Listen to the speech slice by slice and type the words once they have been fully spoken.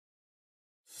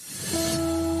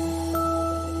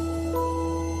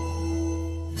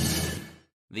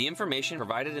The information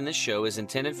provided in this show is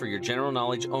intended for your general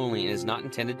knowledge only and is not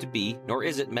intended to be, nor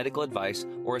is it medical advice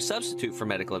or a substitute for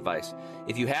medical advice.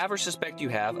 If you have or suspect you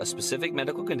have a specific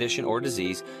medical condition or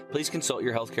disease, please consult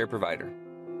your healthcare provider.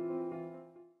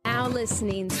 Now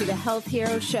listening to the Health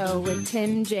Hero Show with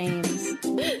Tim James.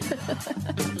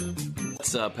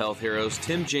 What's up, Health Heroes?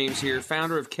 Tim James here,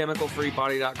 founder of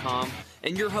ChemicalFreeBody.com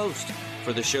and your host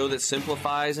for the show that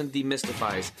simplifies and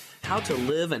demystifies how to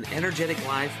live an energetic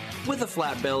life with a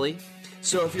flat belly.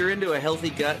 So if you're into a healthy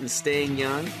gut and staying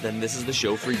young, then this is the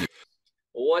show for you.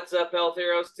 What's up, Health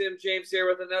Heroes? Tim James here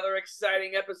with another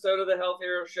exciting episode of the Health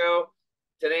Hero Show.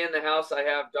 Today in the house, I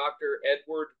have Dr.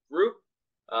 Edward Group,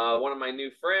 one of my new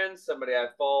friends, somebody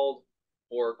I've followed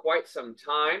for quite some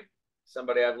time,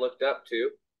 somebody I've looked up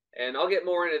to. And I'll get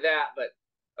more into that, but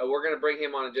we're going to bring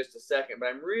him on in just a second. But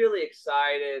I'm really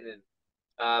excited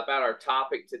about our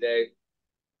topic today.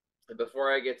 And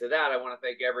before I get to that, I want to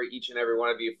thank each and every one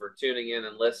of you for tuning in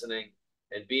and listening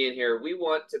and being here. We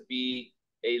want to be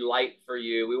a light for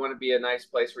you. We want to be a nice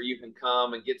place where you can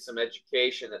come and get some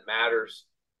education that matters,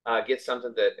 get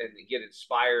something and get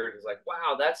inspired. It's like,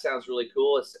 wow, that sounds really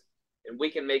cool. And we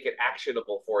can make it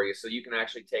actionable for you so you can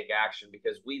actually take action,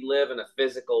 because we live in a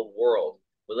physical world.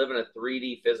 We live in a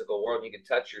 3D physical world. You can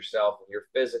touch yourself and you're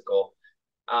physical.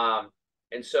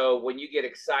 And so when you get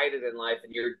excited in life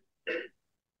and you're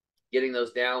getting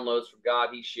those downloads from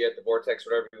God, He, shit, the vortex,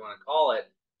 whatever you want to call it,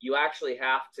 you actually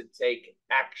have to take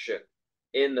action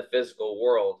in the physical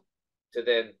world to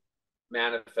then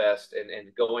manifest and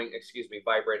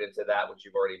vibrate into that which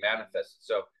you've already manifested.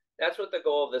 So that's what the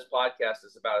goal of this podcast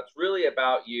is about. It's really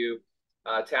about you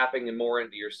tapping more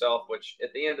into yourself, which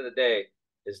at the end of the day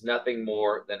is nothing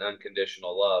more than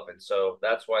unconditional love. And so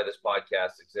that's why this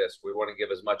podcast exists. We want to give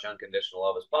as much unconditional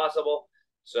love as possible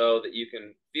so that you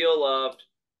can feel loved,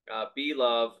 be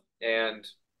loved, and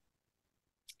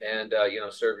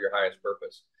serve your highest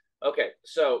purpose. Okay,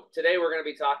 so today we're going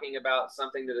to be talking about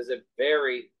something that is a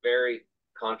very, very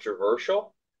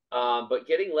controversial, but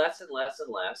getting less and less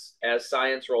and less as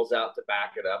science rolls out to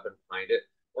back it up and behind it.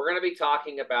 We're going to be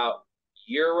talking about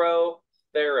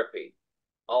urotherapy,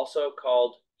 also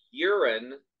called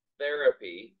urine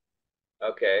therapy.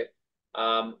 Okay.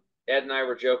 Ed and I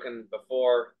were joking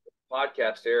before the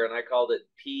podcast here, and I called it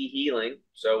pee healing.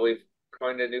 So we've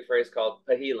coined a new phrase called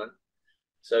pahealing.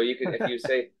 So you can, if you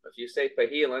say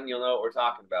pahealing, you'll know what we're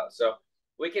talking about. So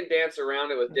we can dance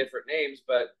around it with different names,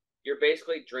 but you're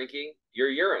basically drinking your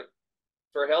urine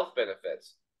for health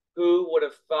benefits. Who would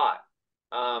have thought?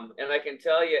 And I can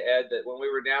tell you, Ed, that when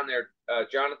we were down there,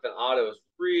 Jonathan Otto is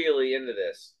really into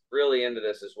this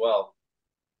as well.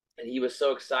 And he was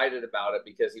so excited about it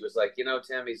because he was like,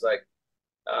 Tim, he's like,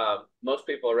 most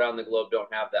people around the globe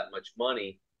don't have that much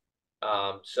money.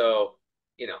 So,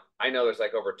 I know there's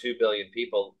like over 2 billion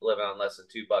people living on less than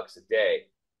 $2 a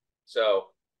day.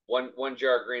 So one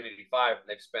jar of green 85, and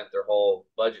they've spent their whole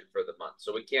budget for the month.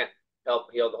 So we can't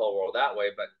help heal the whole world that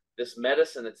way. But this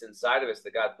medicine that's inside of us,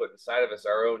 that God put inside of us,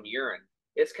 our own urine,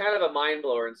 it's kind of a mind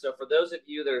blower. And so for those of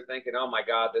you that are thinking, oh my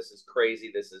God, this is crazy,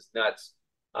 this is nuts,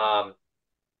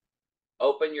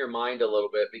 open your mind a little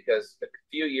bit, because a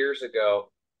few years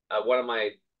ago, one of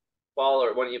the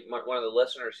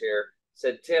listeners here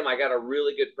said, Tim, I got a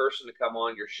really good person to come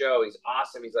on your show. He's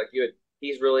awesome. He's like,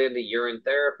 he's really into urine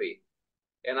therapy.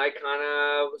 And I kind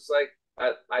of was like,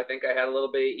 I think I had a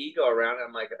little bit of ego around it.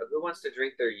 I'm like, who wants to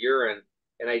drink their urine?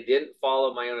 And I didn't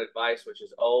follow my own advice, which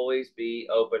is always be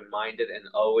open-minded and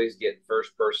always get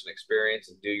first-person experience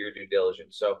and do your due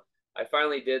diligence. So I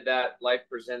finally did that. Life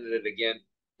presented it again.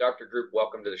 Dr. Group,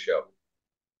 welcome to the show.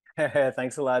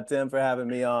 Thanks a lot, Tim, for having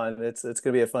me on. It's going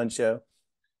to be a fun show.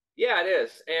 Yeah, it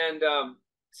is. And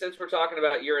since we're talking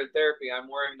about urine therapy, I'm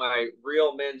wearing my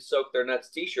Real Men Soak Their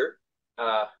Nuts t-shirt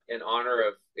in honor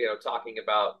of, talking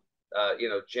about,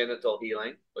 genital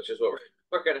healing, which is what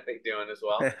we're going to be doing as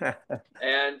well.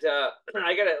 And I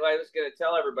was going to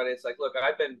tell everybody, it's like, look,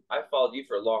 I've followed you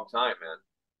for a long time, man.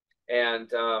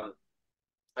 And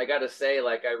I got to say,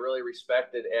 like, I really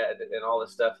respected Ed and all the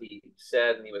stuff he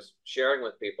said and he was sharing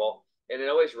with people. And it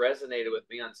always resonated with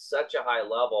me on such a high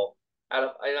level.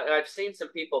 I've seen some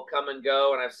people come and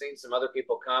go, and I've seen some other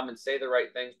people come and say the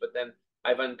right things, but then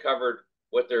I've uncovered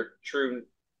what their true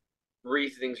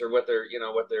reasonings or what their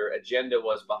agenda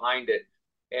was behind it.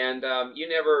 And you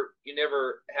never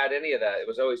had any of that. It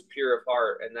was always pure of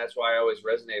heart, and that's why I always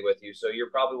resonated with you. So you're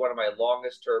probably one of my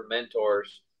longest term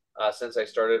mentors since I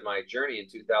started my journey in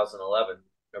 2011.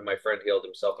 And my friend healed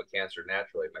himself of cancer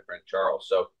naturally, my friend Charles.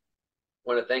 So I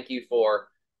want to thank you for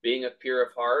being a pure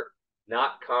of heart,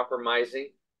 not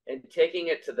compromising, and taking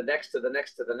it to the next, to the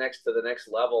next, to the next, to the next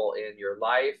level in your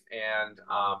life and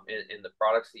in the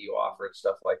products that you offer and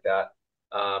stuff like that.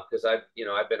 Because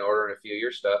I've been ordering a few of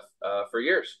your stuff for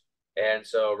years, and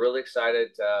so really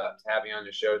excited to have you on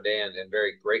the show, Dan, and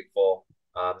very grateful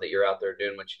that you're out there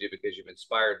doing what you do because you've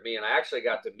inspired me. And I actually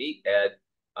got to meet Ed.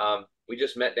 We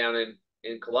just met down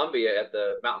in Columbia at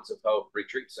the Mountains of Hope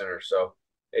Retreat Center. So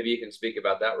maybe you can speak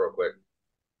about that real quick.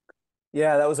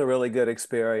 Yeah, that was a really good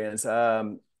experience.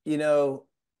 You know,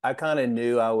 I kind of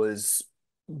knew I was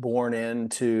born in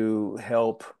to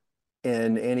help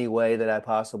in any way that I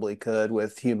possibly could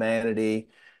with humanity.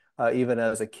 Even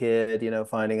as a kid,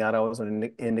 finding out I was an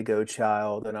indigo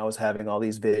child and I was having all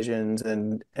these visions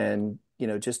and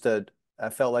I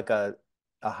felt like a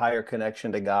higher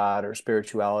connection to God or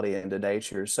spirituality and to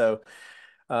nature. So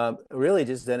really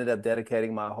just ended up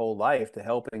dedicating my whole life to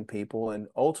helping people. And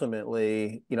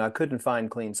ultimately, I couldn't find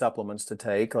clean supplements to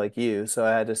take like you. So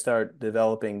I had to start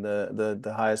developing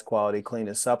the highest quality,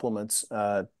 cleanest supplements.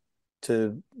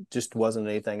 To just wasn't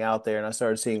anything out there. And I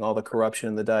started seeing all the corruption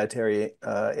in the dietary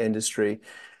industry.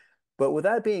 But with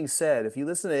that being said, if you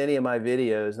listen to any of my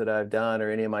videos that I've done or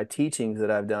any of my teachings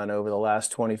that I've done over the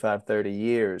last 25, 30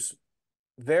 years,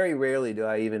 very rarely do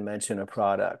I even mention a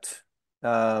product.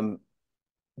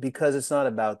 Because it's not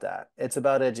about that. It's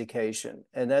about education.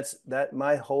 And that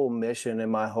my whole mission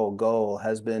and my whole goal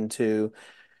has been to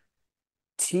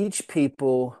teach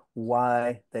people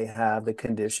why they have the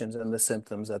conditions and the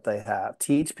symptoms that they have.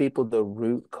 Teach people the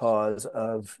root cause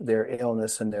of their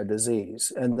illness and their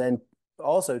disease. And then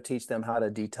also teach them how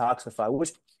to detoxify,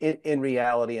 which in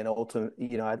reality and ultimate,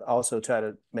 I also try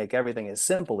to make everything as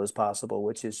simple as possible,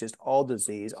 which is just all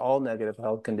disease, all negative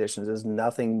health conditions is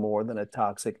nothing more than a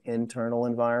toxic internal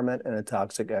environment and a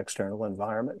toxic external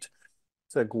environment.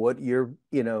 It's like what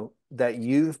that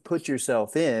you've put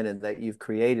yourself in and that you've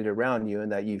created around you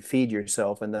and that you feed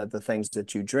yourself and that the things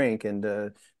that you drink and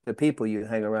the people you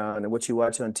hang around and what you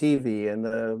watch on TV and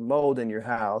the mold in your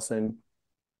house. And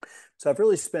so I've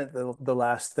really spent the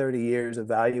last 30 years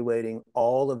evaluating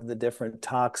all of the different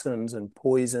toxins and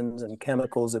poisons and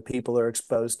chemicals that people are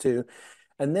exposed to.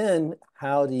 And then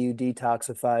how do you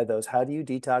detoxify those? How do you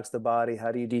detox the body?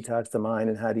 How do you detox the mind?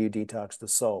 And how do you detox the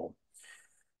soul?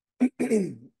 So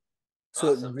it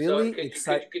Awesome. So really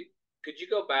excites. could you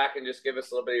go back and just give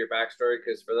us a little bit of your backstory?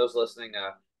 Because for those listening,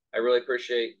 I really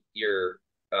appreciate your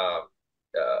uh,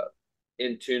 uh,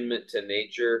 intunement to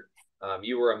nature.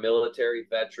 You were a military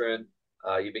veteran.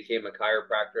 You became a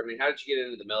chiropractor. I mean, how did you get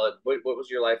into the military? What was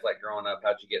your life like growing up? How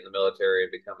did you get in the military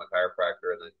and become a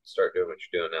chiropractor and then start doing what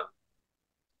you're doing now?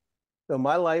 So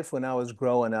my life when I was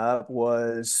growing up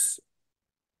was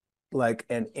like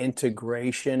an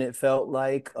integration, it felt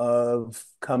like, of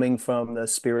coming from the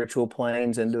spiritual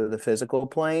planes into the physical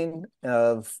plane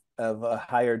of a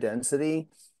higher density.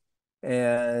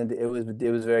 And it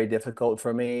was very difficult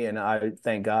for me. And I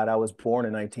thank God I was born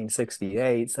in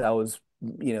 1968. So I was,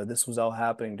 this was all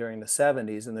happening during the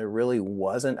 70s, and there really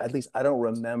wasn't, at least I don't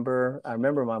remember. I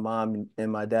remember my mom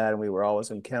and my dad, and we were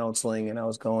always in counseling, and I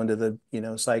was going to the,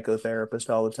 psychotherapist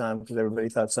all the time because everybody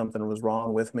thought something was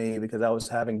wrong with me because I was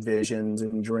having visions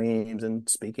and dreams and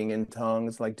speaking in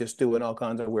tongues, like just doing all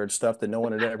kinds of weird stuff that no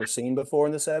one had ever seen before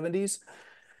in the 70s.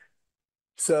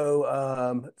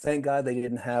 So thank God they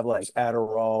didn't have like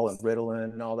Adderall and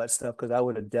Ritalin and all that stuff because I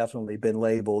would have definitely been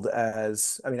labeled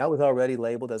as, I mean, I was already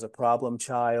labeled as a problem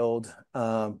child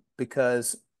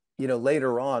because,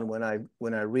 later on when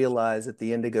I realized that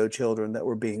the indigo children that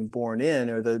were being born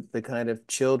in are the kind of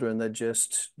children that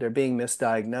they're being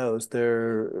misdiagnosed.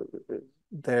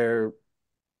 They're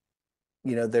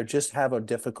they just have a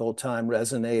difficult time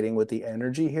resonating with the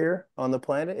energy here on the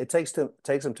planet. It takes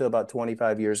them to about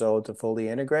 25 years old to fully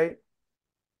integrate.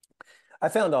 I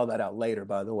found all that out later,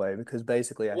 by the way, because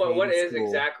basically I What hated is school.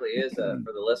 exactly is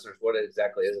for the listeners? What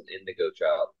exactly is an indigo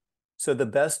child? So the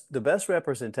best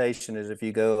representation is if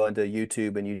you go onto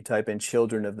YouTube and you type in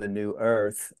 "Children of the New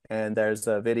Earth," and there's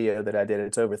a video that I did.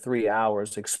 It's over 3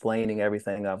 hours explaining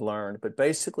everything I've learned. But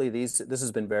basically, this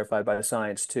has been verified by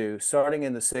science too. Starting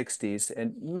in the 60s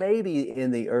and maybe in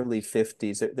the early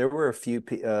 50s, there were a few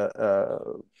people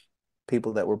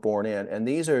that were born in, and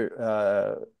these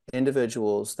are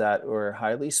individuals that were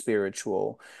highly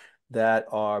spiritual that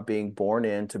are being born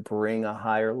in to bring a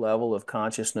higher level of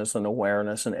consciousness and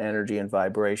awareness and energy and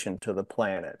vibration to the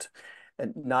planet.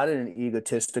 And not in an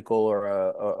egotistical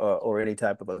or any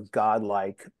type of a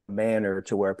godlike manner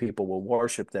to where people will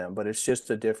worship them, but it's just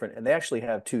a different, and they actually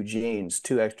have two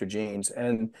extra genes.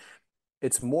 And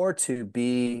it's more to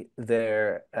be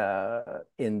there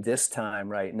in this time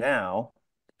right now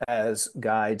as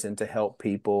guides and to help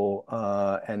people.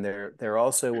 And they're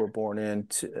also were born in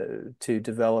to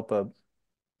develop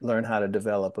learn how to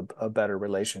develop a better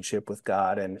relationship with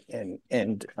God and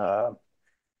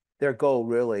their goal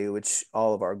really, which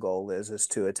all of our goal is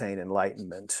to attain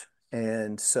enlightenment.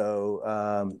 And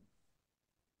so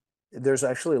there's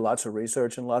actually lots of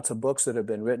research and lots of books that have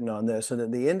been written on this. And then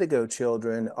the indigo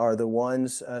children are the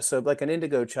ones, so like an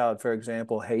indigo child, for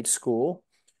example, hates school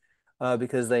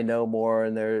because they know more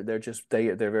and they're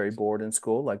very bored in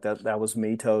school. Like that was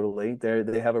me totally.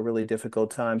 They have a really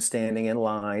difficult time standing in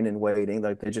line and waiting.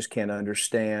 Like they just can't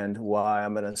understand why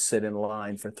I'm going to sit in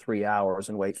line for 3 hours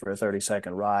and wait for a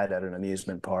 30-second ride at an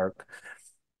amusement park.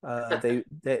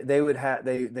 They would have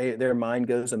their mind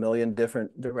goes a million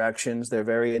different directions. They're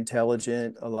very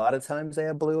intelligent. A lot of times they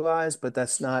have blue eyes, but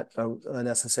that's not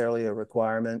necessarily a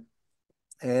requirement.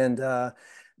 And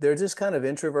they're just kind of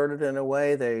introverted in a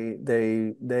way. They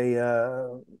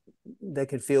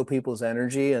can feel people's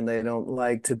energy, and they don't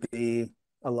like to be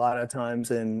a lot of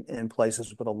times in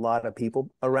places with a lot of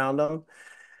people around them.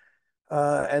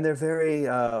 And they're very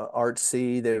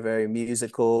artsy. They're very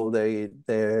musical. They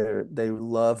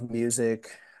love music.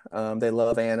 They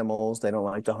love animals. They don't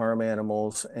like to harm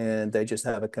animals, and they just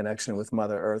have a connection with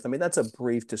Mother Earth. I mean, that's a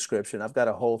brief description. I've got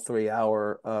a whole 3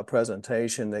 hour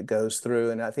presentation that goes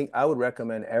through, and I think I would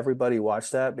recommend everybody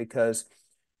watch that because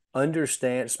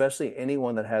understand, especially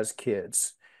anyone that has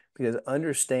kids, because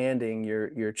understanding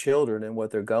your children and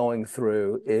what they're going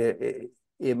through,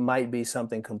 it might be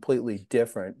something completely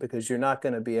different because you're not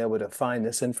going to be able to find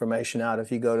this information out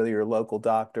if you go to your local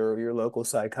doctor or your local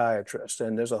psychiatrist.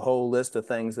 And there's a whole list of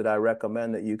things that I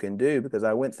recommend that you can do because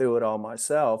I went through it all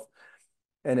myself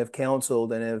and have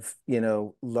counseled and have,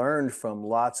 learned from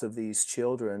lots of these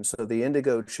children. So the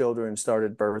indigo children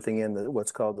started birthing in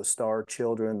what's called the star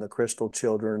children, the crystal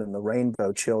children, and the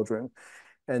rainbow children.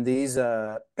 And these,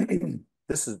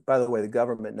 this is, by the way, the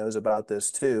government knows about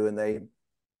this too, and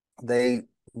they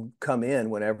come in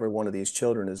whenever one of these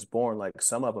children is born. Like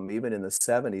some of them, even in the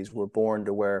 70s, were born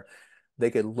to where they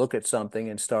could look at something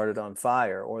and start it on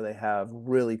fire, or they have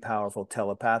really powerful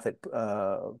telepathic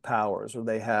powers, or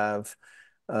they have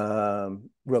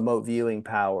remote viewing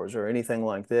powers, or anything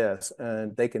like this.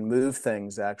 And they can move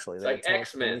things actually. It's They have like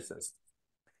X-Men. telekinesis.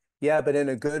 Yeah, but in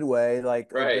a good way,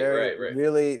 like a Right, very, right, right.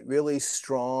 really, really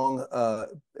strong.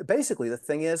 Basically, the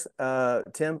thing is,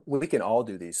 Tim, we can all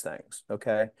do these things.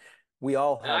 Okay, we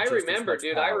all And have I just as remember, much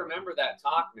dude, I power. remember that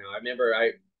talk now. I remember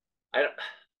I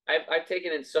I've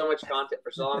taken in so much content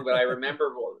for so long, but I remember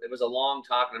it was a long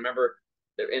talk, and I remember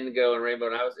the Indigo and Rainbow,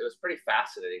 and it was pretty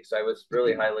fascinating. So I would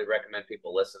really highly recommend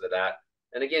people listen to that.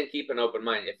 And again, keep an open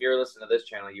mind. If you're listening to this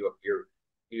channel, you're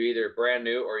either brand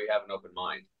new or you have an open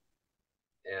mind.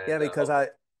 Yeah, And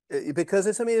because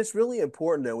it's, I mean, it's really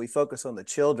important that we focus on the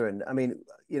children. I mean,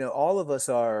 all of us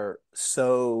are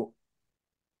so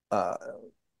uh,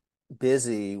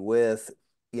 busy with,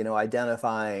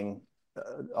 identifying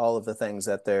all of the things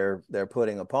that they're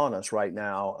putting upon us right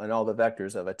now, and all the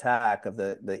vectors of attack of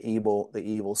the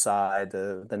evil side,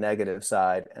 the negative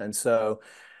side, and so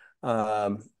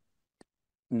um,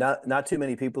 not too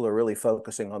many people are really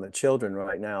focusing on the children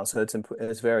right now. So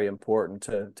it's very important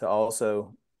to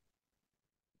also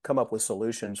come up with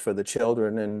solutions for the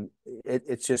children. And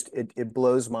it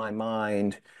blows my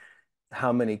mind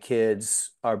how many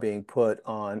kids are being put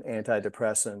on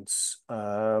antidepressants,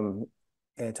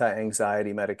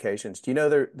 anti-anxiety medications. Do you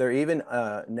know they're even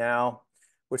now,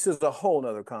 which is a whole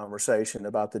nother conversation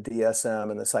about the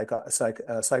DSM and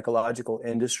the psychological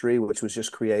industry, which was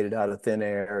just created out of thin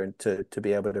air and to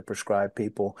be able to prescribe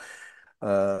people that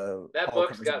all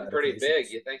book's kinds of gotten pretty big.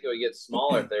 medications. You think it would get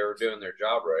smaller if they were doing their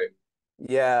job right?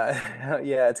 Yeah,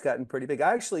 yeah, it's gotten pretty big.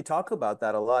 I actually talk about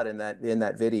that a lot in that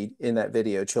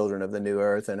video, Children of the New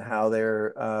Earth, and how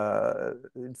they're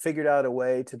figured out a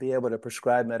way to be able to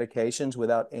prescribe medications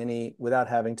without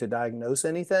having to diagnose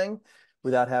anything,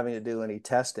 without having to do any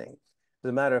testing. As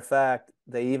a matter of fact,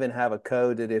 they even have a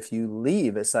code that if you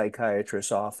leave a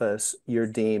psychiatrist's office, you're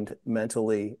deemed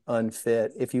mentally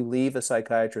unfit. If you leave a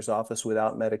psychiatrist's office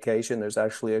without medication, there's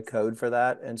actually a code for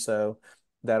that, and so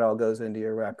that all goes into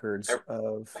your records I,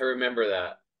 of. I remember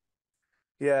that.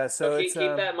 Yeah, So so it's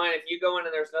keep that in mind. If you go in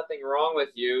and there's nothing wrong with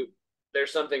you,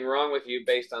 there's something wrong with you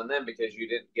based on them because you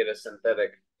didn't get a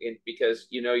synthetic because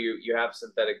you have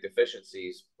synthetic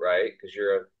deficiencies, right? Because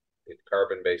you're a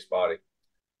carbon based body.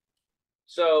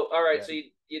 So all right, yeah. so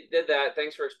you did that.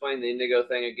 Thanks for explaining the indigo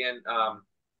thing again.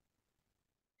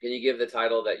 Can you give the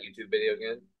title of that YouTube video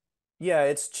again? Yeah,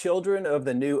 it's Children of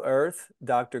the New Earth,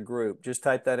 Dr. Group. Just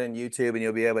type that in YouTube and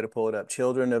you'll be able to pull it up.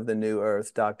 Children of the New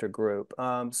Earth, Dr. Group.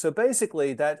 So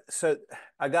basically so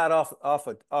I got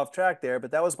off track there, but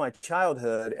that was my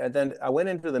childhood. And then I went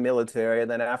into the military,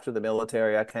 and then after the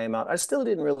military, I came out. I still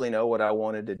didn't really know what I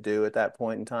wanted to do at that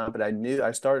point in time, but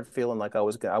I started feeling like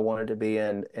I wanted to be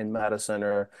in medicine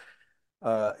or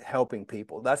helping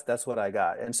people. That's what I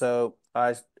got. And so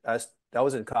I I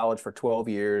was in college for 12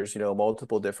 years,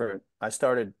 multiple different. I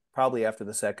started probably after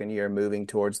the second year moving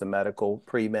towards the medical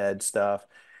pre-med stuff.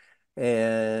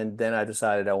 And then I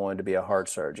decided I wanted to be a heart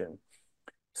surgeon.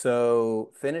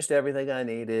 So finished everything I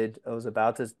needed. I was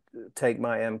about to take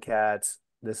my MCATs.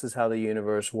 This is how the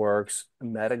universe works.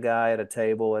 Met a guy at a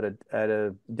table at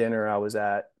a dinner I was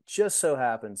at. Just so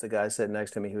happens the guy sitting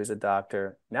next to me, who was a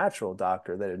doctor, natural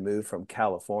doctor that had moved from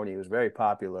California. He was very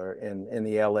popular in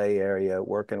the LA area,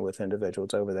 working with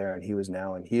individuals over there, and he was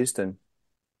now in Houston.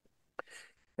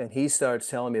 And he starts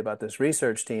telling me about this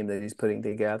research team that he's putting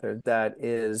together that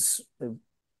is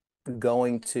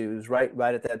going to right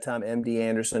at that time. MD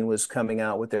Anderson was coming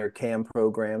out with their CAM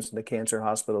programs, and the cancer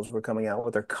hospitals were coming out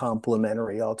with their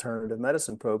complementary alternative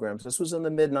medicine programs. This was in the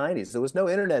mid 90s. There was no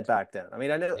internet back then. I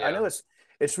mean, I know Yeah.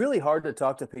 it's really hard to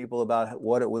talk to people about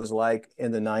what it was like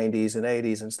in the 90s and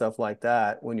 80s and stuff like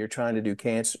that when you're trying to do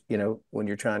cancer, when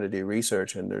you're trying to do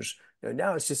research. And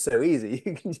now it's just so easy.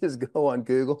 You can just go on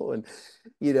Google and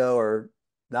or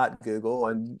not Google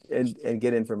and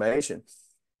get information.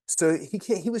 So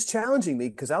he was challenging me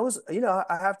because I was,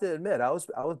 I have to admit, I was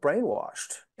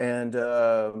brainwashed. And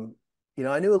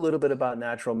I knew a little bit about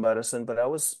natural medicine, but I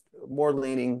was more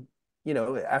leaning,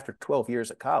 after 12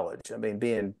 years at college, I mean,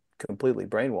 being completely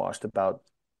brainwashed about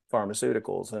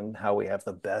pharmaceuticals and how we have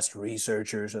the best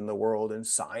researchers in the world in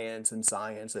science and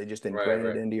science. They just Right, ingrain it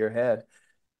right. into your head.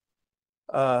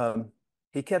 Um,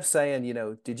 he kept saying,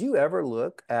 did you ever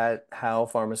look at how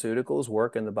pharmaceuticals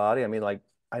work in the body? I mean, like,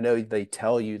 I know they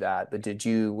tell you that, but did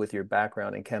you, with your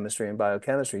background in chemistry and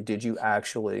biochemistry, did you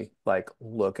actually like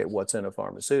look at what's in a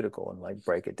pharmaceutical and like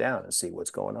break it down and see what's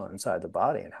going on inside the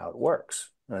body and how it works?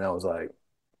 And I was like,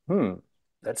 hmm,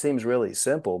 that seems really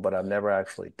simple, but I've never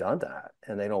actually done that.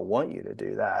 And they don't want you to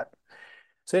do that.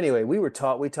 So anyway, we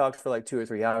talked for like 2 or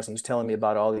 3 hours, and he's telling me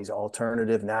about all these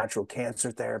alternative natural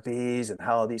cancer therapies and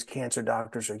how these cancer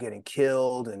doctors are getting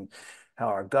killed and how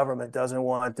our government doesn't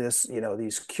want this,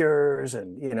 these cures.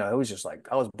 And, it was just like,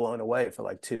 I was blown away for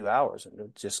like 2 hours, and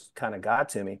it just kind of got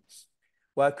to me.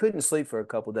 Well, I couldn't sleep for a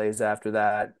couple of days after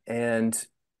that. And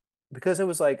because it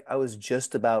was like, I was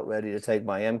just about ready to take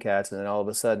my MCATs, and then all of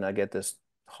a sudden I get this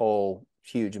whole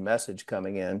huge message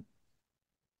coming in.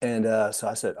 And so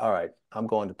I said, all right, I'm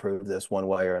going to prove this one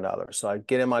way or another. So I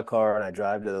get in my car and I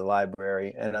drive to the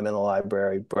library, and I'm in the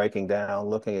library breaking down,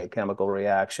 looking at chemical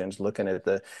reactions, looking at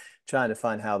trying to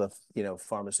find how the,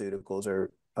 pharmaceuticals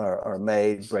are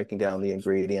made, breaking down the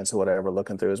ingredients or whatever,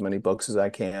 looking through as many books as I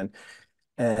can.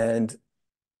 And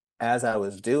as I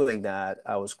was doing that,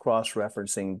 I was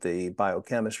cross-referencing the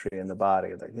biochemistry in the body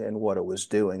and what it was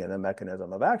doing and the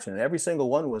mechanism of action. And every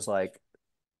single one was like,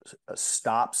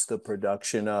 stops the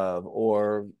production of,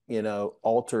 or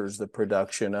alters the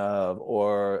production of,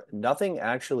 or nothing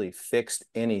actually fixed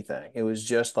anything. It was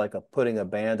just like putting a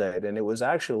band-aid. And it was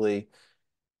actually,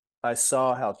 I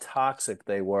saw how toxic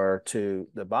they were to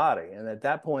the body. And at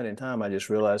that point in time, I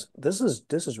just realized this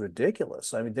is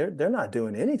ridiculous. I mean, they're not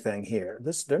doing anything here.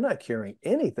 They're not curing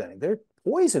anything. They're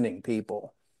poisoning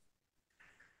people.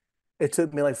 It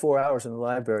took me like 4 hours in the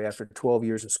library after 12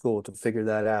 years of school to figure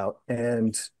that out.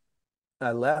 And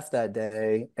I left that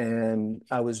day, and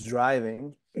I was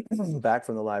driving back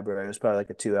from the library. It was probably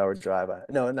like a 2 hour drive.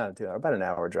 No, not a 2 hour, about an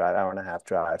hour drive, hour and a half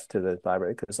drive to the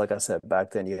library. Because, like I said, back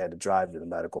then you had to drive to the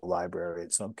medical library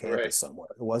at some Right. campus somewhere.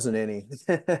 There wasn't any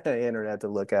internet to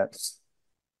look at.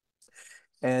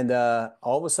 And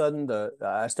all of a sudden,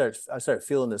 I start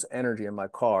feeling this energy in my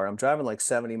car. I'm driving like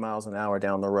 70 miles an hour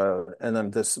down the road, and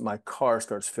then my car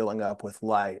starts filling up with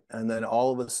light. And then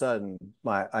all of a sudden,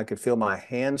 I could feel my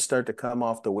hands start to come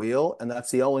off the wheel, and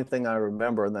that's the only thing I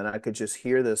remember. And then I could just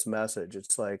hear this message.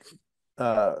 It's like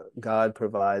God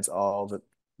provides all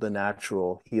the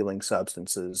natural healing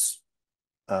substances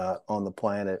on the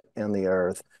planet and the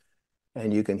earth,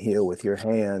 and you can heal with your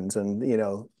hands. And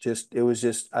just it was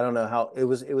just, I don't know how it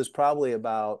was probably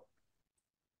about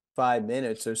 5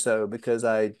 minutes or so, because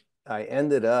I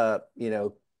ended up,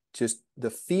 just the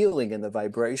feeling and the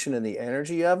vibration and the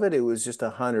energy of it was just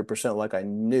 100% like I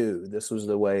knew this was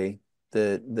the way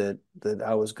that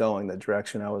I was going, the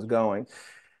direction I was going.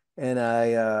 And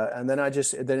then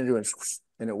then it went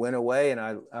and it went away. And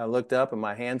I looked up and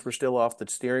my hands were still off the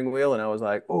steering wheel. And I was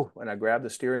like, oh, and I grabbed the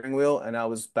steering wheel and I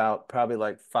was about probably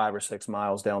like 5 or 6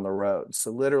 miles down the road.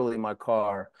 So literally my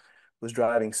car was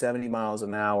driving 70 miles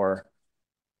an hour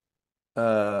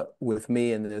with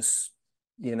me in this,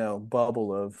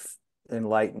 bubble of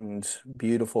enlightened,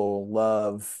 beautiful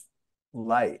love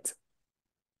light.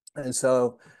 And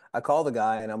so I call the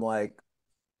guy and I'm like,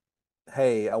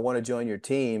 hey, I want to join your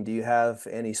team. Do you have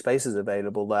any spaces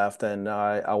available left? And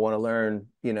I want to learn,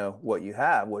 what you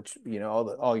have, which,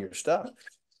 all your stuff.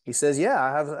 He says, yeah,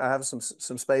 I have some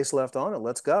space left on it.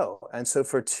 Let's go. And so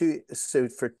for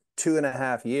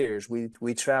 2.5 years,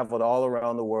 we traveled all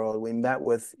around the world. We met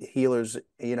with healers,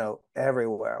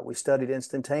 everywhere. We studied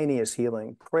instantaneous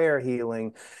healing, prayer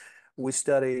healing. We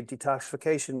studied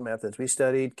detoxification methods. We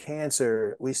studied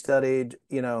cancer. We studied,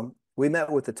 we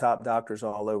met with the top doctors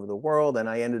all over the world. And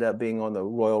I ended up being on the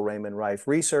Royal Raymond Rife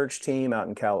research team out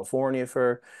in California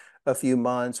for a few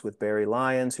months with Barry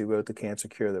Lyons, who wrote The Cancer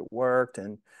Cure That Worked.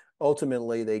 And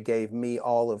ultimately, they gave me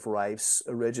all of Rife's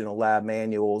original lab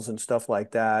manuals and stuff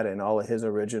like that, and all of his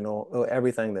original,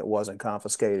 everything that wasn't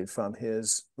confiscated from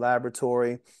his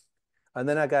laboratory. And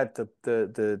then I got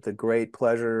the great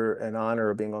pleasure and honor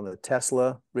of being on the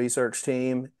Tesla research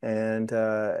team. And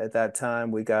at that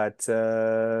time, we got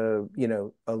a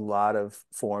lot of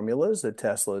formulas that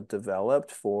Tesla developed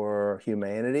for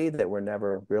humanity that were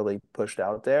never really pushed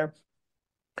out there.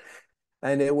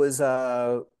 And it was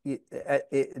during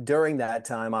that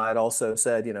time, I had also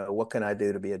said, what can I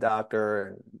do to be a doctor?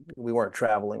 And we weren't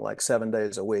traveling like 7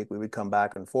 days a week. We would come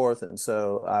back and forth. And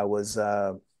so I was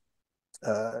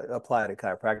apply to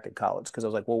chiropractic college because I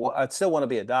was like, well, I still want to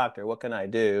be a doctor. What can I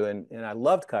do? And I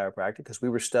loved chiropractic because we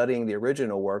were studying the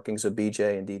original workings of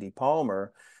BJ and Dee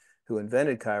Palmer, who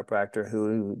invented chiropractor,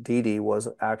 who Dee was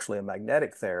actually a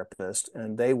magnetic therapist,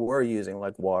 and they were using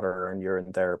like water and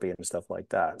urine therapy and stuff like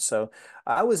that. So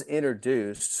I was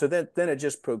introduced. So then it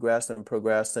just progressed and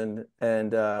progressed,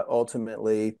 and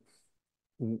ultimately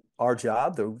our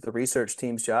job, the research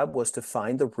team's job, was to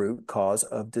find the root cause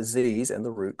of disease and the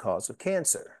root cause of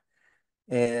cancer.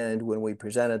 And when we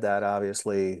presented that,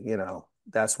 obviously,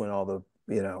 that's when all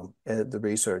the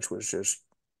research was just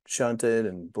shunted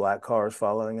and black cars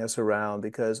following us around,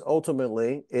 because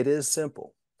ultimately it is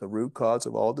simple. The root cause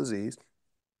of all disease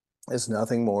is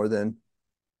nothing more than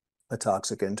a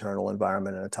toxic internal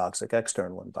environment and a toxic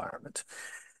external environment.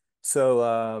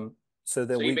 So then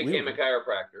So you became a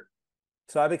chiropractor.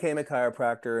 So I became a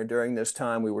chiropractor, and during this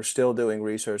time, we were still doing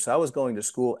research. So I was going to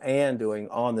school and doing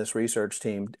on this research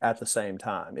team at the same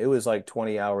time. It was like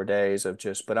 20-hour days of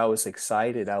just, but I was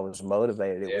excited. I was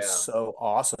motivated. It was so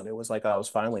awesome. It was like I was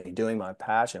finally doing my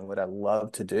passion, what I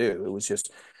love to do. It was just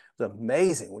it was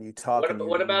amazing when you talk.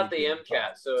 What about the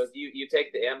MCAT? So you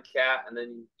take the MCAT and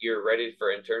then you're ready for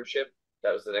internship.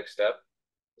 That was the next step.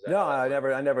 No, I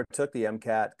never took the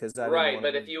MCAT because I didn't want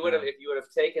But if you would have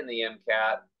taken the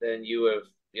MCAT, then you would have,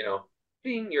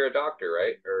 you're a doctor,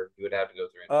 right? Or you would have to go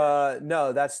through.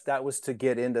 No, that was to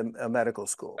get into a medical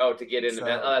school. Oh, to get into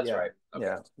that's yeah, right.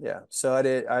 Okay. Yeah. So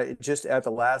I just at the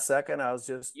last second, I was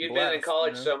just You'd been in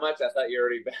college so much, I thought you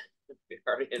were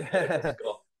already in medical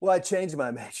school. Well, I changed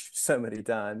my major so many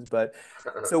times, but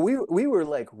so we were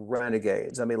like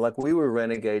renegades. I mean, like we were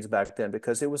renegades back then,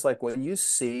 because it was like when you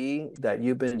see that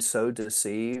you've been so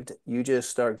deceived, you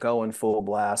just start going full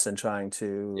blast and trying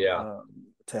to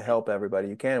help everybody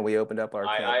you can. We opened up our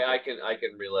I can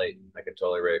relate. I can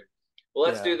totally relate. Well,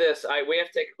 let's do this. We have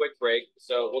to take a quick break,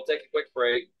 so we'll take a quick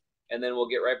break, and then we'll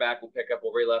get right back. We'll pick up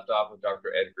where we left off with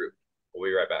Dr. Ed Group. We'll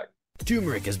be right back.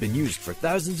 Turmeric has been used for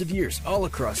thousands of years all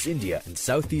across India and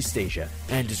Southeast Asia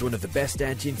and is one of the best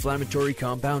anti-inflammatory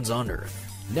compounds on Earth.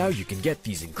 Now you can get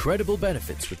these incredible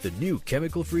benefits with the new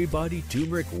chemical-free body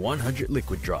Turmeric 100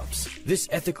 liquid drops. This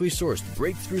ethically sourced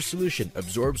breakthrough solution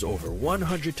absorbs over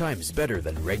 100 times better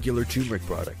than regular turmeric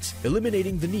products,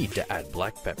 eliminating the need to add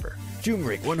black pepper.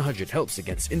 Turmeric 100 helps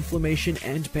against inflammation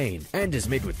and pain and is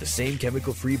made with the same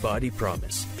chemical-free body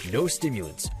promise. No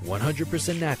stimulants,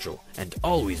 100% natural, and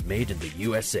always made in the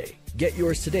USA. Get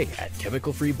yours today at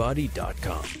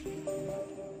chemicalfreebody.com.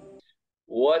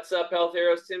 What's up, health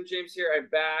heroes? Tim James here. I'm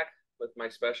back with my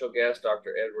special guest,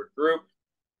 Dr. Edward Group,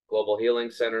 Global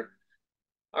Healing Center.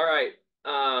 All right,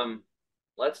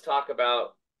 let's talk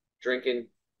about drinking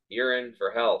urine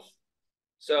for health.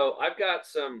 So I got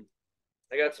some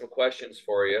questions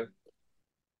for you.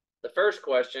 The first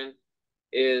question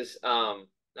is,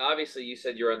 obviously you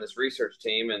said you're on this research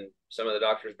team, and some of the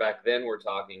doctors back then were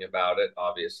talking about it,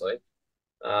 obviously.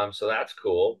 So that's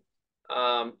cool.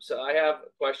 So I have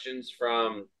questions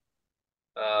from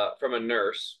a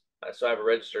nurse. So I have a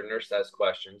registered nurse that has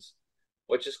questions.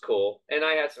 which is cool. And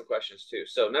I had some questions too.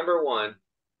 So number one,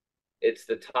 it's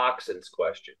the toxins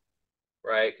question,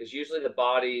 right? Because usually the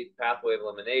body pathway of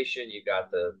elimination, you got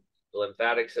the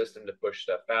lymphatic system to push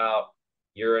stuff out,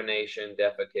 urination,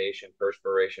 defecation,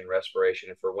 perspiration, respiration,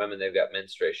 and for women, they've got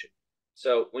menstruation.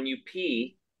 So when you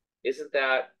pee, isn't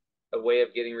that a way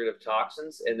of getting rid of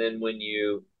toxins? And then when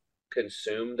you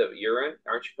consume the urine,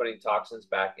 aren't you putting toxins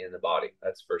back in the body?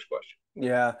 That's the first question.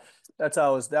 Yeah, that's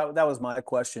always that was my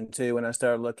question too when I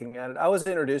started looking at it. I was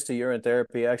introduced to urine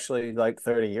therapy actually like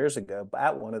 30 years ago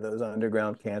at one of those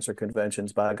underground cancer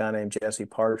conventions by a guy named Jesse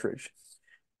Partridge.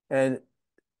 And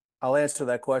I'll answer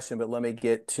that question, but let me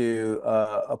get to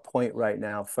a point right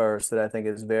now first that I think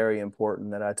is very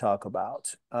important that I talk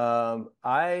about.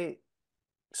 I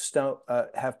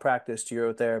have practiced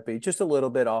urotherapy just a little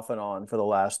bit off and on for the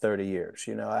last 30 years.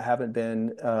 You know, I haven't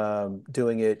been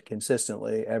doing it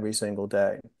consistently every single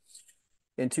day.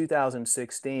 In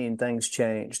 2016, things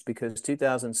changed because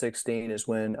 2016 is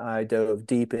when I dove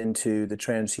deep into the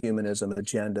transhumanism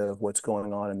agenda of what's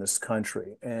going on in this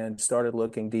country and started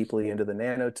looking deeply into the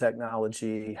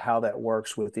nanotechnology, how that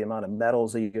works with the amount of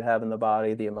metals that you have in the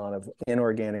body, the amount of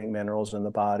inorganic minerals in the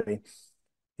body,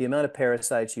 the amount of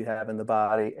parasites you have in the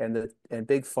body, and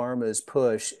big pharma's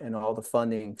push and all the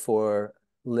funding for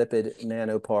lipid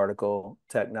nanoparticle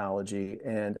technology.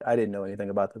 And I didn't know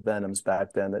anything about the venoms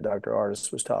back then that Dr.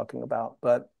 Artis was talking about,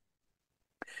 but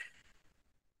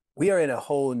we are in a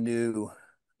whole new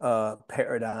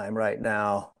paradigm right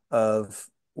now of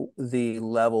the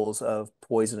levels of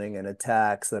poisoning and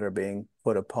attacks that are being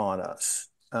put upon us.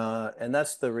 And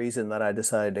that's the reason that I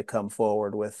decided to come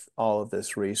forward with all of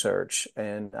this research.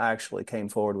 And I actually came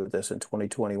forward with this in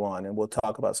 2021, and we'll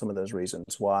talk about some of those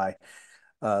reasons why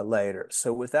later.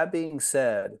 So with that being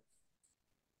said,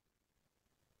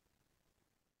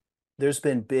 there's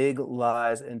been big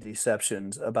lies and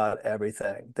deceptions about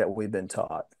everything that we've been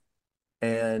taught.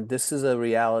 And this is a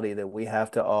reality that we have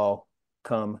to all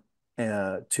come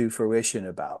to fruition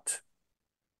about.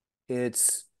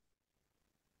 It's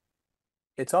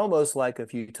almost like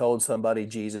if you told somebody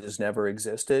Jesus never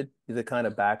existed, the kind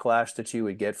of backlash that you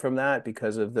would get from that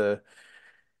because of the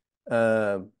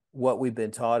what we've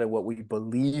been taught and what we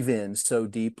believe in so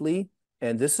deeply.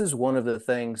 And this is one of the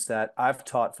things that I've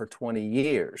taught for 20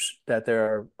 years, that there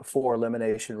are 4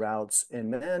 elimination routes in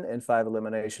men and 5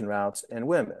 elimination routes in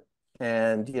women.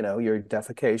 And, you know, your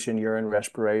defecation, urine,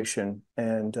 respiration,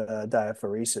 and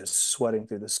diaphoresis, sweating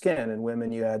through the skin. In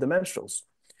women, you add the menstruals.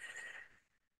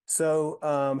 So,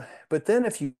 but then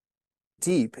if you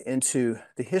deep into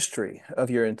the history of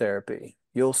urine therapy,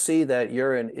 you'll see that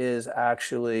urine is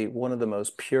actually one of the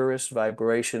most purest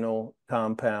vibrational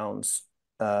compounds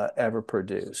ever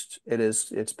produced.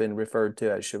 It's been referred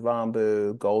to as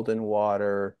Shivambu, golden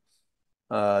water.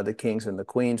 The kings and the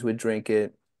queens would drink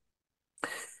it.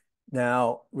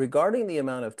 Now, regarding the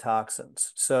amount of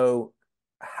toxins, so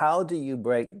how do you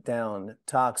break down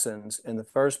toxins in the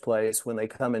first place when they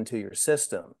come into your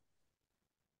system?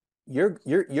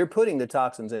 You're putting the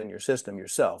toxins in your system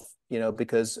yourself, you know,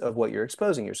 because of what you're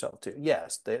exposing yourself to.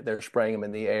 Yes, they're spraying them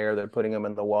in the air, they're putting them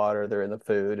in the water, they're in the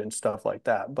food and stuff like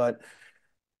that. But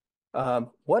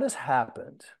what has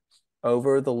happened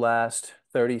over the last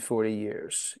 30, 40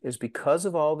 years is because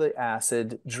of all the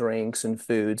acid drinks and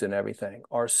foods and everything,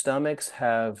 our stomachs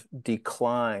have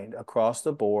declined across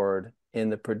the board in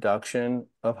the production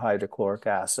of hydrochloric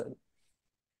acid.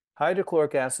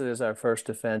 Hydrochloric acid is our first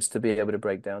defense to be able to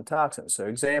break down toxins. So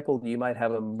example, you might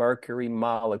have a mercury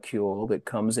molecule that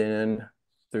comes in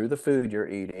through the food you're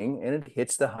eating, and it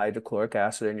hits the hydrochloric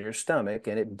acid in your stomach,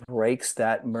 and it breaks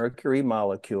that mercury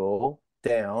molecule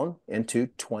down into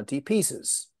 20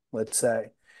 pieces, let's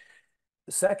say.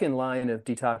 The second line of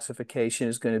detoxification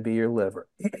is going to be your liver.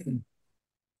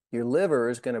 Your liver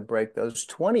is going to break those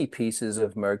 20 pieces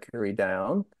of mercury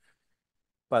down.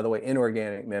 By the way,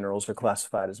 inorganic minerals are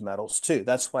classified as metals too.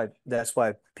 That's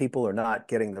why people are not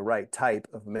getting the right type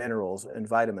of minerals and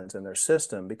vitamins in their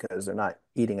system, because they're not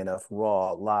eating enough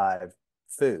raw, live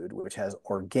food, which has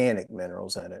organic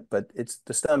minerals in it. But it's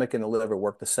the stomach and the liver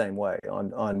work the same way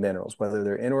on minerals, whether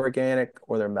they're inorganic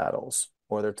or they're metals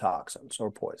or they're toxins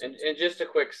or poisons. And just a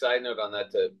quick side note on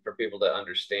that for people to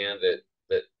understand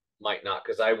that might not,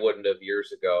 because I wouldn't have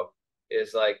years ago,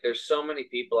 is like there's so many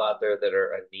people out there that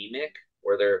are anemic,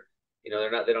 where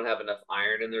they don't have enough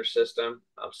iron in their system.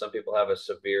 Some people have a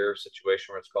severe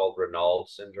situation where it's called Raynaud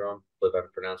syndrome. I believe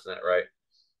I'm pronouncing that right.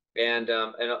 And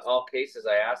in all cases,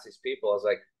 I asked these people, I was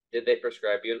like, did they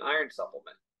prescribe you an iron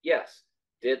supplement? Yes.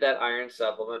 Did that iron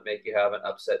supplement make you have an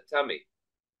upset tummy?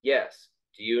 Yes.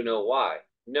 Do you know why?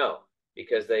 No,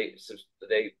 because they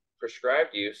prescribed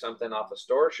you something off a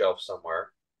store shelf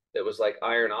somewhere that was like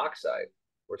iron oxide.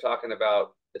 We're talking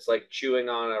about it's like chewing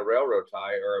on a railroad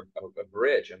tie or a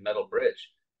bridge, a metal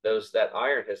bridge. That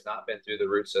iron has not been through the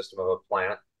root system of a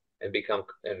plant and become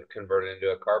and converted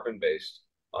into a carbon-based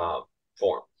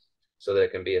form, so that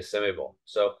it can be assimilable.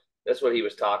 So that's what he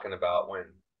was talking about when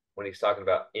he's talking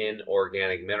about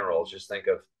inorganic minerals. Just think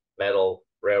of metal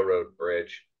railroad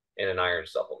bridge in an iron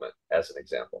supplement as an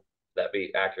example. That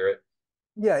be accurate?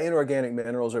 Yeah, inorganic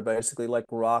minerals are basically like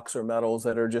rocks or metals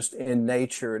that are just in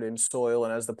nature and in soil.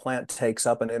 And as the plant takes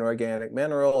up an inorganic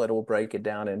mineral, it will break it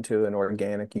down into an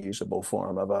organic usable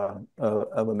form of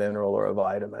a mineral or a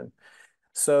vitamin.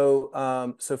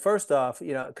 So first off,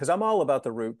 because I'm all about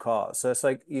the root cause. So it's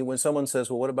like when someone says,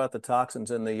 "Well, what about the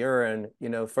toxins in the urine?"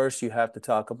 First you have to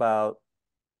talk about,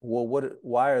 well,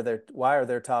 why are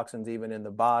there toxins even in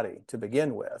the body to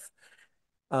begin with?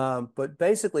 But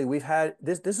basically, we've had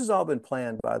this. This has all been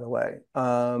planned, by the way,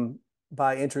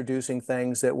 by introducing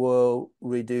things that will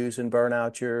reduce and burn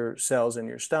out your cells in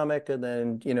your stomach, and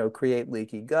then create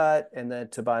leaky gut, and then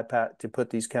to put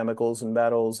these chemicals and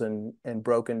metals and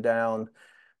broken down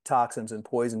toxins and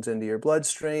poisons into your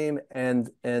bloodstream,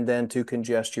 and then to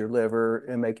congest your liver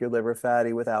and make your liver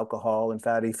fatty with alcohol and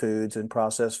fatty foods and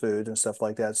processed foods and stuff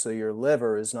like that, so your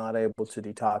liver is not able to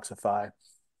detoxify.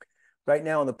 Right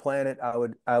now on the planet, I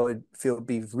would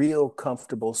be real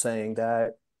comfortable saying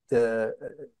that the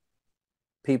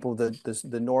people,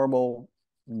 the normal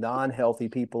non-healthy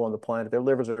people on the planet, their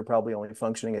livers are probably only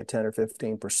functioning at 10 or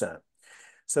 15%.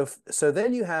 So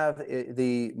then you have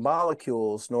the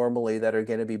molecules normally that are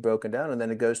going to be broken down, and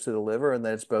then it goes to the liver, and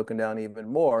then it's broken down even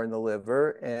more in the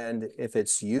liver. And if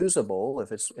it's usable,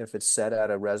 if it's set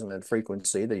at a resonant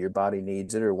frequency that your body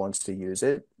needs it or wants to use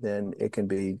it, then it can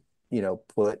be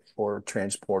put or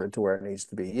transported to where it needs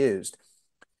to be used.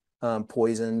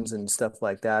 Poisons and stuff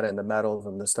like that, and the metals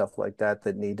and the stuff like that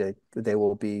they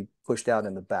will be pushed out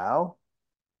in the bowel,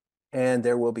 and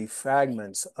there will be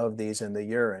fragments of these in the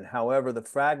urine. However, the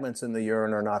fragments in the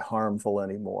urine are not harmful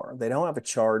anymore. They don't have a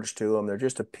charge to them. They're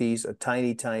just a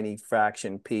tiny, tiny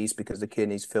fraction piece, because the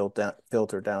kidneys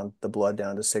filter down the blood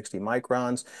down to 60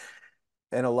 microns.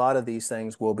 And a lot of these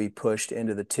things will be pushed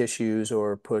into the tissues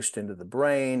or pushed into the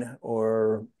brain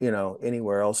or,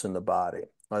 anywhere else in the body.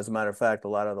 As a matter of fact, a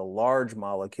lot of the large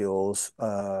molecules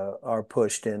are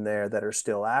pushed in there that are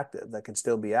still active, that can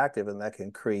still be active, and that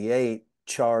can create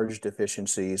charge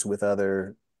deficiencies with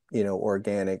other,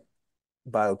 organic,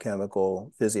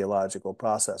 biochemical, physiological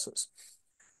processes.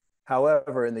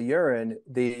 However, in the urine,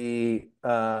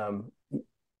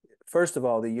 first of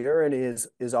all, the urine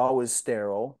is always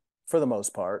sterile for the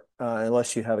most part,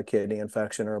 unless you have a kidney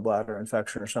infection or a bladder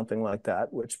infection or something like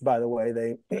that, which, by the way,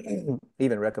 they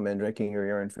even recommend drinking your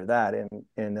urine for that in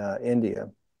India.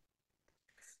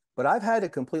 But I've had to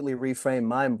completely reframe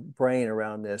my brain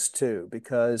around this too,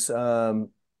 because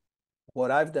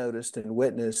what I've noticed and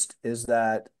witnessed is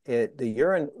that the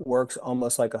urine works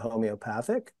almost like a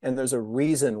homeopathic, and there's a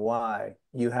reason why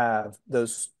you have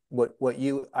those.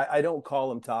 I don't call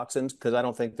them toxins because I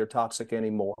don't think they're toxic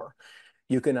anymore.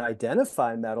 You can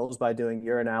identify metals by doing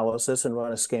urinalysis and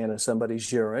run a scan of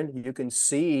somebody's urine. You can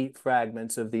see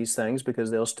fragments of these things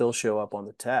because they'll still show up on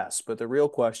the test. But the real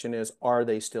question is, are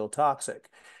they still toxic?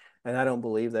 And I don't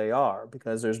believe they are,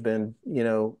 because there's been,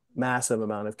 massive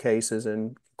amount of cases,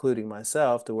 and including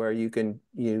myself, to where you can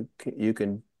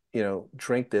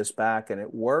drink this back, and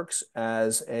it works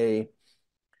as a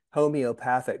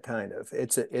homeopathic kind of.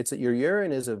 Your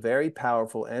urine is a very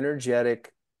powerful,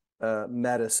 energetic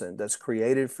medicine that's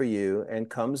created for you and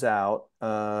comes out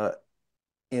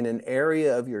in an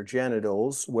area of your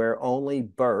genitals where only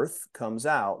birth comes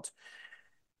out.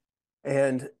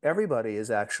 And everybody has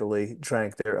actually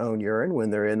drank their own urine when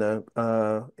they're in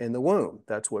the womb.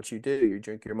 That's what you do. You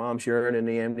drink your mom's urine and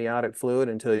the amniotic fluid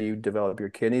until you develop your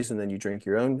kidneys, and then you drink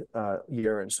your own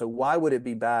urine. So why would it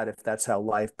be bad if that's how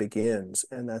life begins,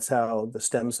 and that's how the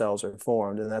stem cells are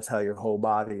formed, and that's how your whole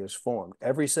body is formed?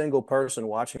 Every single person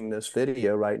watching this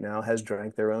video right now has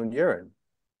drank their own urine.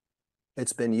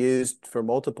 It's been used for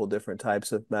multiple different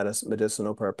types of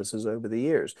medicinal purposes over the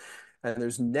years. And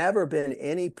there's never been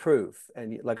any proof.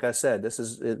 And like I said,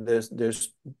 there's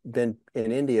been,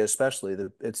 in India especially,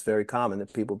 that it's very common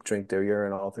that people drink their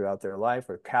urine all throughout their life,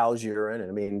 or cow's urine.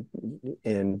 And I mean,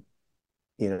 in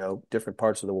different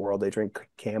parts of the world, they drink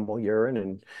camel urine.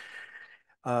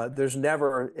 And there's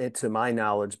never, to my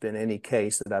knowledge, been any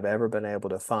case that I've ever been able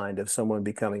to find of someone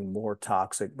becoming more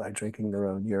toxic by drinking their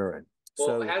own urine.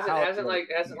 Well, So hasn't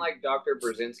Dr.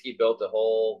 Brzezinski built a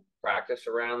whole practice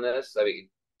around this? I mean,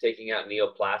 taking out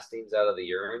neoplastines out of the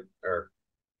urine, or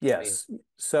I mean, Yes.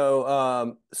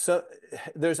 So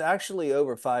there's actually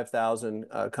over 5,000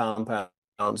 compounds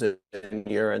in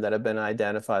urine that have been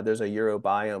identified. There's a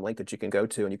urobiome link that you can go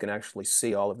to, and you can actually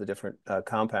see all of the different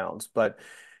compounds. But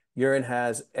urine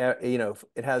has,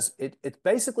 it's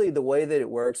basically the way that it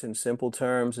works in simple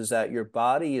terms is that your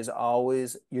body is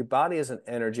an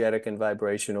energetic and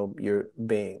vibrational your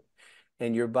being,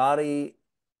 and your body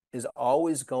is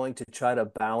always going to try to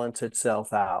balance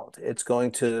itself out. It's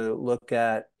going to look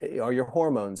at, are your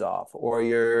hormones off, or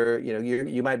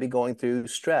you might be going through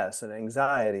stress and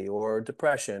anxiety or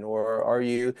depression, or are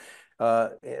you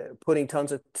putting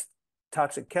tons of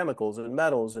toxic chemicals and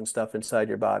metals and stuff inside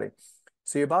your body.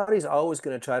 So your body's always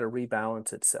going to try to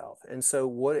rebalance itself. And so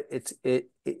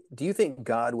do you think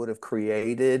God would have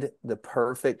created the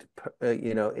perfect,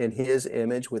 in his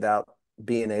image without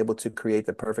being able to create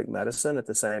the perfect medicine at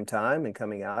the same time and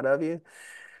coming out of you?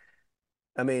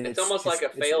 I mean, it's almost like a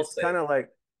fail it's kind safe. of like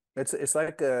it's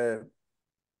like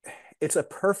it's a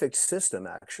perfect system,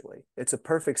 actually. It's a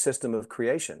perfect system of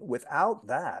creation. Without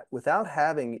that, without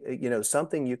having,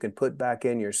 something you can put back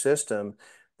in your system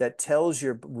that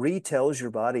retells your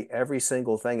body every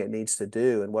single thing it needs to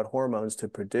do and what hormones to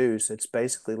produce, it's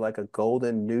basically like a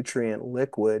golden nutrient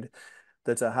liquid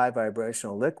that's a high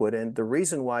vibrational liquid. And the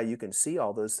reason why you can see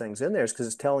all those things in there is because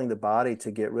it's telling the body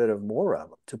to get rid of more of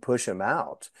them, to push them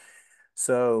out.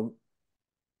 So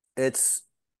it's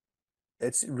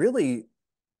really,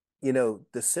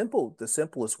 the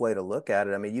simplest way to look at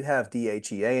it. I mean, you have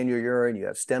DHEA in your urine, you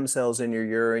have stem cells in your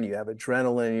urine, you have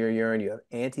adrenaline in your urine, you have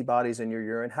antibodies in your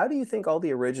urine. How do you think all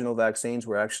the original vaccines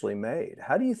were actually made?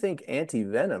 How do you think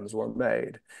antivenoms were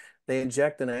made? They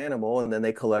inject an animal and then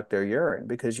they collect their urine,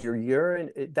 because your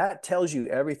urine, that tells you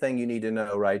everything you need to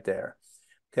know right there.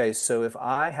 Okay, so if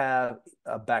I have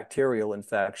a bacterial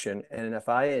infection and if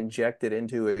I inject it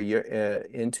into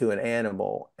an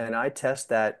animal and I test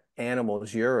that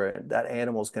animal's urine, that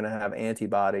animal's going to have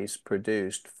antibodies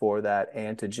produced for that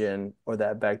antigen or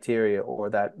that bacteria or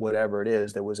that whatever it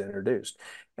is that was introduced.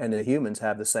 And the humans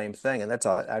have the same thing, and that's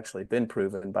actually been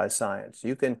proven by science.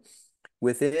 You can,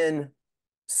 within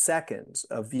seconds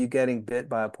of you getting bit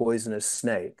by a poisonous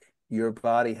snake, your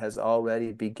body has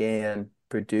already began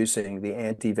producing the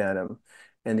antivenom,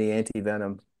 and the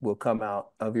antivenom will come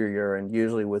out of your urine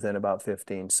usually within about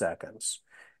 15 seconds.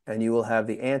 And you will have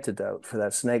the antidote for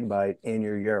that snake bite in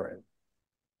your urine.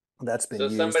 That's been So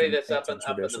used somebody in that's ancient up in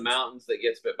the traditions. mountains that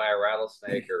gets bit by a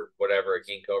rattlesnake or whatever, a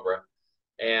king cobra,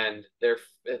 and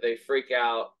they freak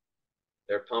out,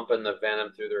 they're pumping the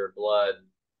venom through their blood,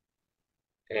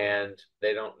 and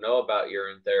they don't know about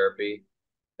urine therapy,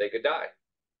 they could die.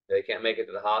 They can't make it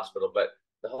to the hospital. But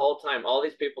the whole time, all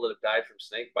these people that have died from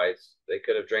snake bites, they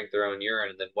could have drank their own urine,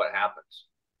 and then what happens?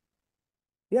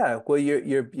 Yeah, well,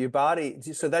 your body.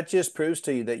 So that just proves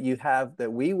to you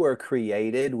that we were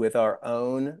created with our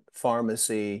own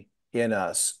pharmacy in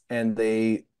us, and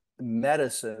the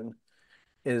medicine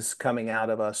is coming out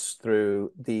of us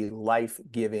through the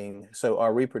life-giving. So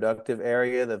our reproductive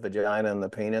area, the vagina and the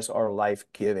penis, are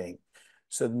life-giving.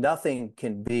 So nothing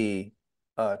can be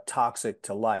toxic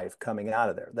to life coming out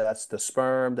of there. That's the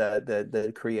sperm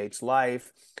that creates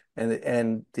life,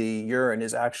 and the urine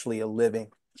is actually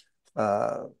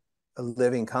uh, a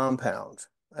living compound.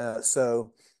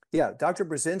 So yeah, Dr.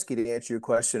 Brzezinski, to answer your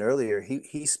question earlier,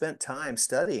 he spent time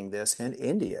studying this in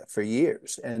India for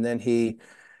years, and then he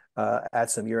at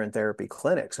some urine therapy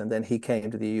clinics. And then he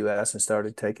came to the US and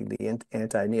started taking the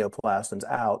anti-neoplasms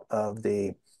out um,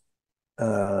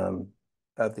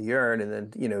 of the urine, and then,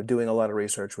 doing a lot of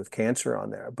research with cancer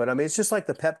on there. But I mean, it's just like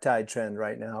the peptide trend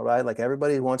right now, right? Like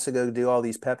everybody wants to go do all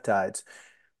these peptides.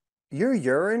 Your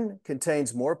urine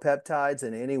contains more peptides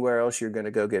than anywhere else you're going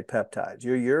to go get peptides.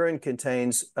 Your urine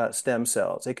contains stem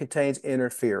cells. It contains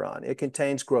interferon. It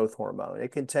contains growth hormone.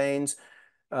 It contains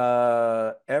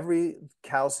every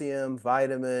calcium,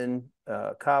 vitamin,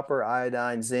 copper,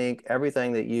 iodine, zinc,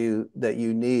 everything that you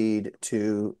need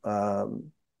to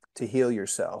heal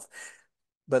yourself.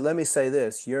 But let me say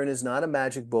this: urine is not a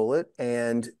magic bullet,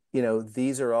 and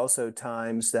these are also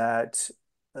times that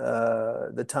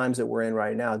the times that we're in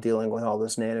right now, dealing with all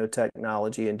this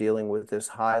nanotechnology and dealing with this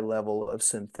high level of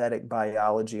synthetic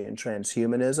biology and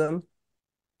transhumanism.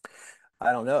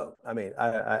 I don't know. I mean,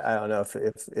 I don't know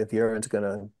if urine's going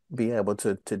to be able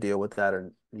to deal with that,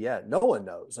 or yeah, no one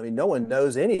knows. I mean, no one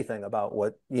knows anything about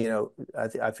what,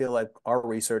 I feel like our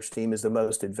research team is the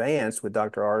most advanced with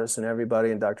Dr. Artis and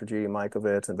everybody, and Dr. Judy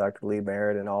Mikovits and Dr. Lee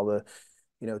Merritt and all the,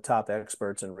 top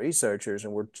experts and researchers,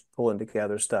 and we're pulling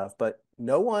together stuff. But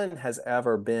no one has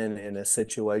ever been in a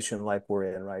situation like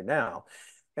we're in right now.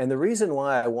 And the reason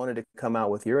why I wanted to come out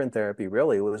with urine therapy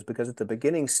really was because at the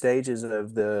beginning stages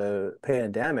of the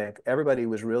pandemic, everybody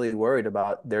was really worried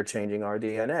about they're changing our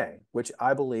DNA, which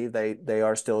I believe they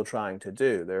are still trying to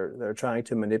do. They're trying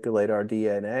to manipulate our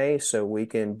DNA so we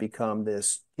can become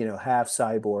this, half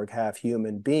cyborg, half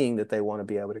human being that they want to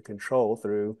be able to control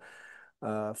through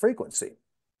frequency.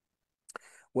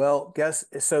 Well,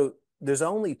 so there's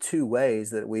only two ways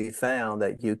that we found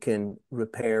that you can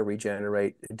repair,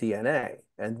 regenerate DNA.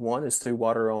 And one is through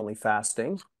water-only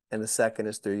fasting, and the second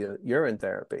is through urine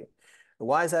therapy.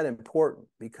 Why is that important?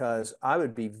 Because I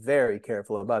would be very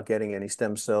careful about getting any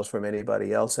stem cells from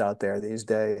anybody else out there these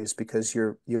days, because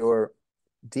your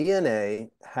DNA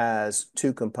has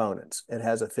two components. It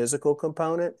has a physical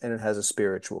component and it has a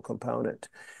spiritual component.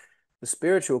 The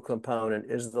spiritual component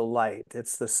is the light,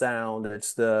 it's the sound,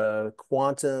 it's the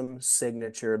quantum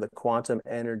signature, the quantum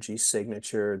energy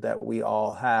signature that we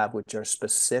all have, which are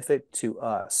specific to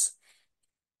us.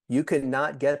 You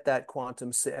cannot get that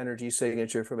quantum energy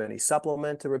signature from any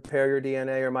supplement to repair your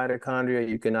DNA or mitochondria.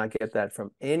 You cannot get that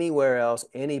from anywhere else,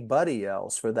 anybody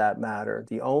else for that matter.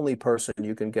 The only person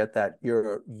you can get that,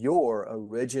 your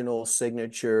original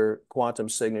signature, quantum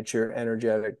signature,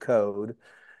 energetic code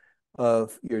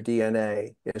of your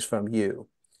DNA is from you.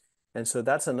 And so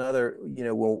that's another,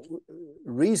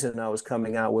 reason I was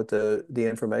coming out with the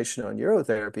information on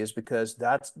urotherapy is because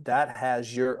that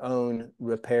has your own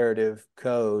reparative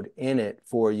code in it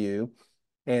for you.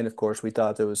 And of course, we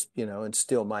thought there was, and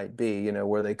still might be,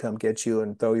 where they come get you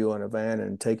and throw you in a van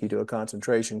and take you to a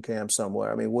concentration camp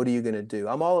somewhere. I mean, what are you going to do?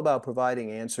 I'm all about providing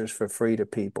answers for free to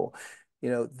people.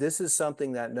 This is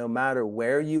something that no matter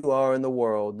where you are in the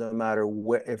world, no matter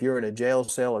where, if you're in a jail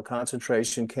cell, a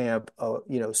concentration camp,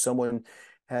 someone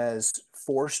has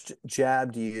forced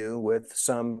jabbed you with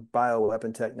some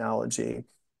bioweapon technology,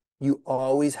 you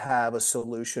always have a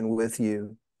solution with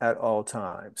you at all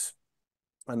times.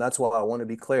 And that's why I want to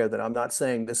be clear that I'm not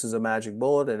saying this is a magic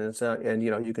bullet and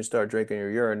you can start drinking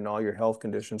your urine and all your health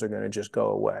conditions are going to just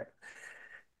go away.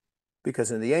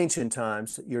 Because in the ancient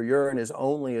times, your urine is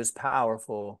only as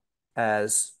powerful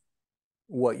as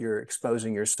what you're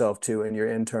exposing yourself to in your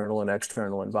internal and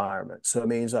external environment. So it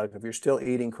means like if you're still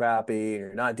eating crappy and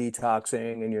you're not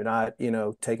detoxing and you're not,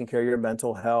 taking care of your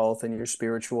mental health and your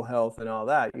spiritual health and all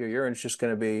that, your urine's just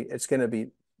going to be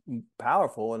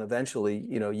powerful. And eventually,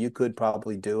 you could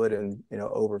probably do it in,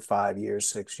 over 5 years,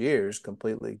 6 years,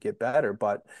 completely get better.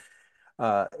 But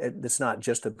it's not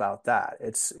just about that.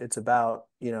 It's about,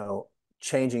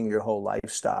 changing your whole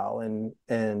lifestyle and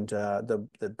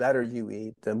the better you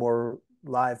eat, the more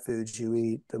live foods you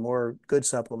eat, the more good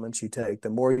supplements you take, the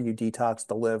more you detox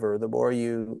the liver, the more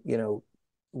you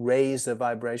raise the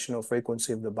vibrational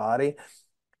frequency of the body.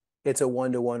 It's a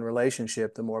one-to-one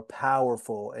relationship. The more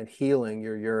powerful and healing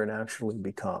your urine actually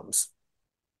becomes.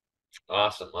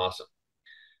 Awesome.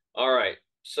 All right.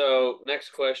 So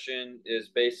next question is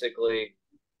basically,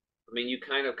 you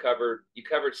kind of covered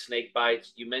snake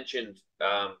bites. You mentioned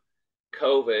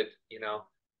COVID,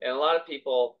 and a lot of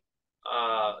people,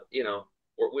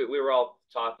 we were all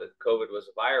taught that COVID was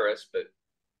a virus, but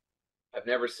I've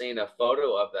never seen a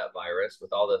photo of that virus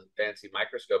with all the fancy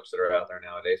microscopes that are out there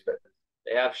nowadays, but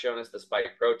they have shown us the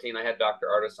spike protein. I had Dr.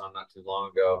 Artis on not too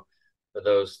long ago for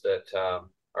those that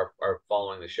are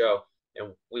following the show,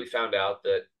 and we found out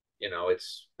that,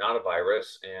 it's not a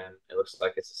virus, and it looks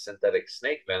like it's a synthetic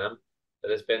snake venom that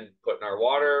has been put in our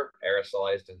water,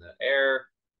 aerosolized in the air,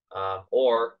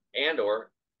 or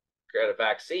create a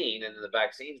vaccine, and then the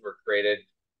vaccines were created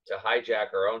to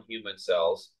hijack our own human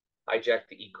cells, hijack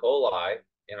the E. coli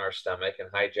in our stomach,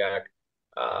 and hijack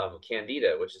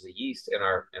candida, which is a yeast in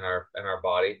our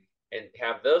body, and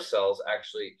have those cells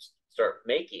actually start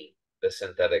making the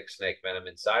synthetic snake venom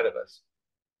inside of us.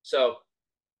 So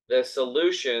the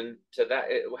solution to that,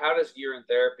 how does urine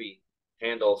therapy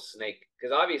handle snake?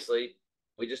 Because obviously,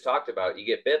 we just talked about it. You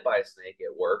get bit by a snake,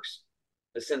 it works.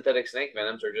 The synthetic snake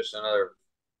venoms are just another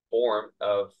form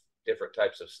of different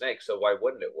types of snakes. So why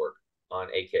wouldn't it work on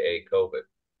AKA COVID?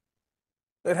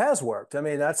 It has worked. I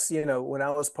mean, that's, when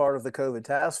I was part of the COVID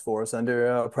task force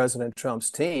under President Trump's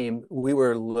team, we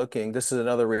were looking, this is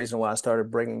another reason why I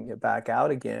started bringing it back out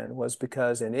again, was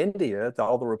because in India,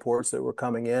 all the reports that were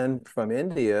coming in from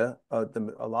India, a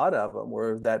lot of them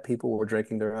were that people were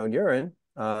drinking their own urine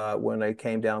when they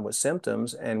came down with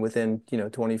symptoms, and within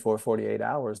 24, 48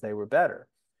 hours they were better.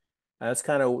 That's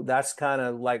kind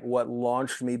of like what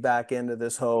launched me back into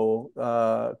this whole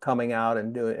coming out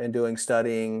and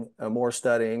doing more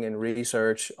studying and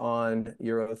research on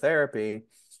urotherapy.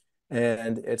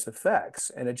 and its effects.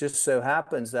 And it just so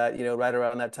happens that, right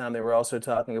around that time, they were also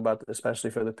talking about, especially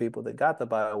for the people that got the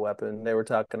bioweapon, they were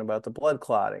talking about the blood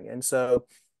clotting. And so,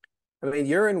 I mean,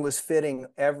 urine was fitting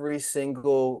every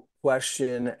single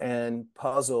question and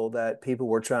puzzle that people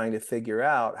were trying to figure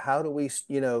out. How do we,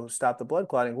 stop the blood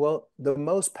clotting? Well, the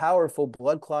most powerful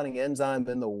blood clotting enzyme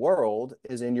in the world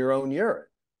is in your own urine.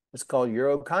 It's called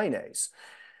urokinase.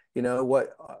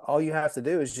 What all you have to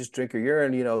do is just drink your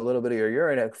urine, a little bit of your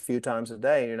urine a few times a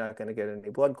day, and you're not going to get any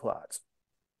blood clots.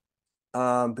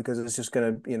 Because it's just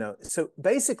going to, so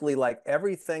basically, like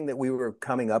everything that we were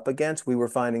coming up against, we were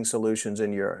finding solutions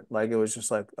in urine. Like it was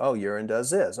just like, oh, urine does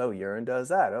this. Oh, urine does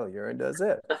that. Oh, urine does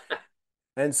it.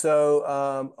 And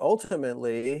so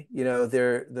ultimately,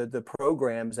 the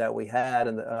programs that we had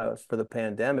for the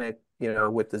pandemic,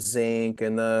 with the zinc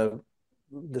and the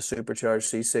supercharged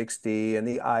C60 and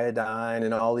the iodine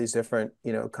and all these different,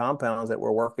 compounds that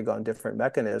were working on different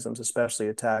mechanisms, especially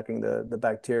attacking the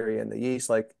bacteria and the yeast,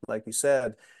 like you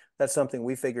said, that's something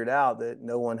we figured out that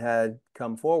no one had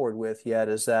come forward with yet,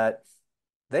 is that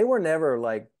they were never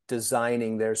like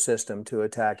designing their system to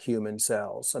attack human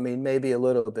cells. I mean, maybe a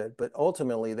little bit, but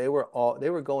ultimately they were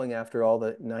going after all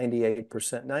the 98%,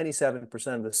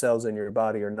 97% of the cells in your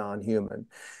body are non-human.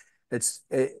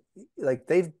 Like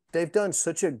they've done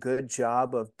such a good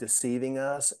job of deceiving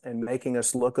us and making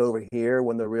us look over here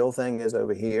when the real thing is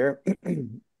over here.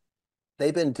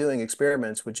 They've been doing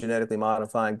experiments with genetically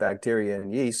modifying bacteria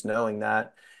and yeast, knowing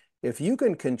that if you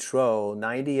can control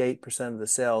 98% of the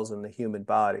cells in the human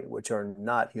body, which are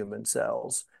not human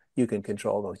cells, you can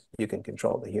control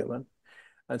the human.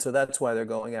 And so that's why they're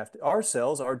going after our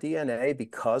cells, our DNA,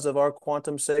 because of our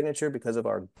quantum signature, because of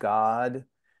our God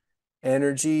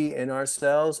energy in our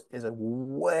cells, is a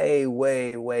way,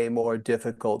 way, way more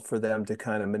difficult for them to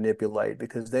kind of manipulate,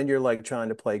 because then you're like trying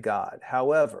to play God.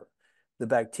 However, the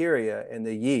bacteria and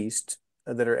the yeast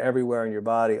that are everywhere in your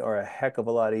body are a heck of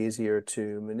a lot easier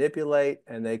to manipulate,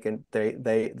 and they're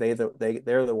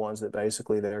the ones that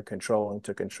basically they're controlling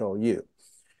to control you.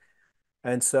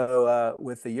 And so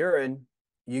with the urine,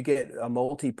 you get a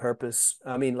multi-purpose,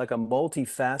 I mean, like a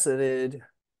multifaceted,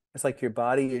 it's like your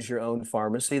body is your own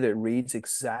pharmacy that reads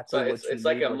exactly So what you it's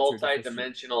like need, a what you're deficient.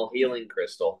 multi-dimensional healing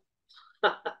crystal.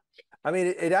 I mean,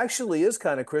 it actually is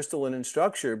kind of crystalline in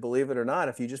structure, believe it or not.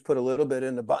 If you just put a little bit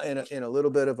in a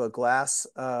little bit of a glass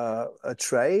a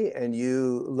tray, and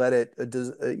you let it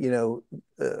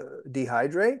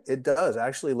dehydrate, it does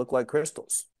actually look like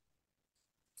crystals.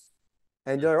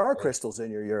 And there are crystals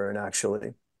in your urine,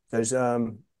 actually. There's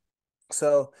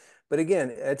so, but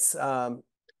again, it's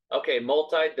Okay,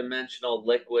 multi-dimensional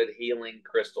liquid healing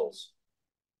crystals.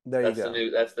 there you go.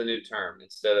 That's the new term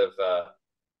instead of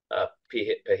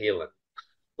Paheelan.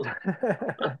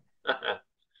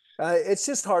 It's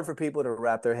just hard for people to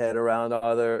wrap their head around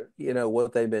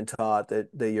what they've been taught, that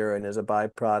the urine is a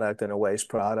byproduct and a waste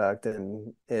product,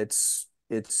 and it's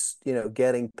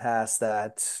getting past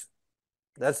that.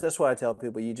 That's why I tell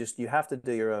people you have to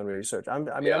do your own research. I mean,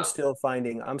 Yeah. I'm still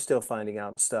finding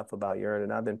out stuff about urine,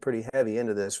 and I've been pretty heavy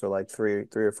into this for like three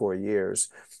or 4 years.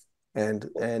 And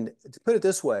to put it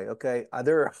this way, okay,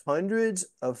 there are hundreds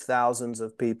of thousands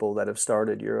of people that have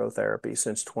started urotherapy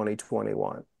since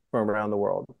 2021 from around the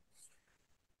world.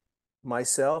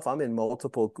 Myself, I'm in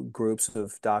multiple groups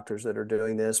of doctors that are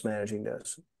doing this, managing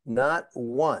this. Not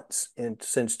once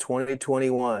since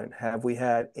 2021 have we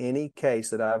had any case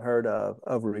that I've heard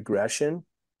of regression,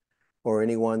 or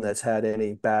anyone that's had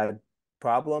any bad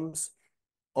problems.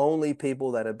 Only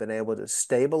people that have been able to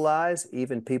stabilize,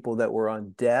 even people that were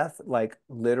on death, like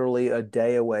literally a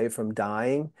day away from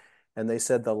dying. And they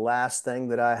said, the last thing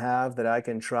that I have that I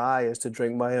can try is to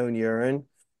drink my own urine.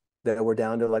 That were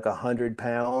down to like 100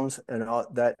 pounds, and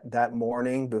that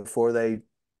morning before they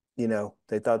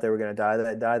thought they were going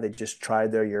to die, they just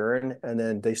tried their urine, and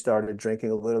then they started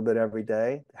drinking a little bit every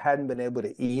day. Hadn't been able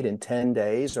to eat in 10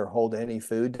 days or hold any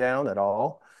food down at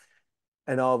all.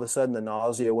 And all of a sudden, the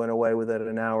nausea went away within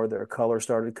an hour. Their color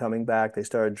started coming back. They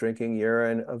started drinking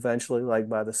urine. Eventually, like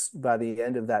by the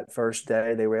end of that first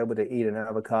day, they were able to eat an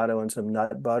avocado and some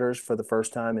nut butters for the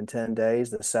first time in 10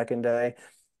 days. The second day,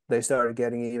 they started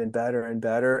getting even better and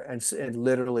better. And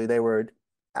literally, they were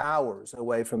hours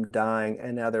away from dying.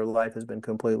 And now their life has been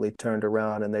completely turned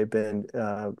around. And they've been,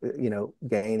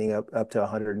 gaining up to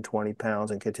 120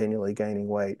 pounds and continually gaining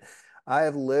weight. I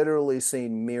have literally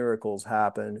seen miracles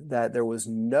happen that there was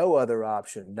no other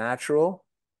option. Natural,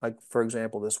 like for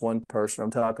example, this one person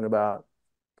I'm talking about,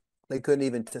 they couldn't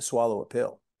even swallow a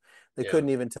pill. They Yeah. couldn't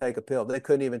even take a pill. They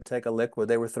couldn't even take a liquid.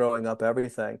 They were throwing up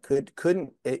everything.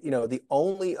 Couldn't the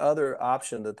only other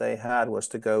option that they had was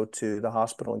to go to the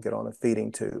hospital and get on a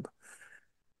feeding tube.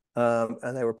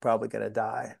 and they were probably going to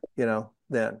die,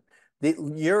 then. The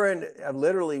urine, I've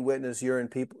literally witnessed urine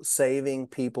people saving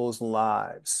people's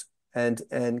lives and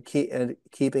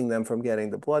keeping them from getting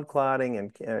the blood clotting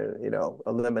and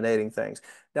eliminating things.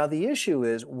 Now the issue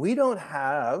is we don't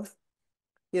have,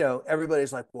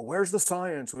 everybody's like, well, where's the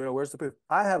science? Where's the proof?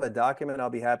 I have a document I'll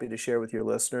be happy to share with your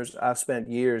listeners. I've spent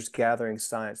years gathering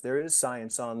science. There is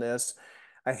science on this.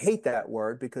 I hate that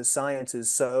word because science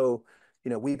is so,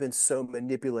 we've been so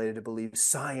manipulated to believe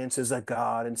science is a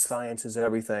god and science is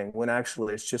everything, when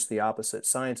actually it's just the opposite.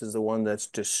 Science is the one that's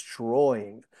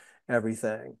destroying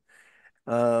everything.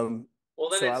 Well,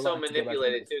 then So I it's so like to go back to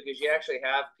manipulated this. too, because you actually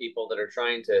have people that are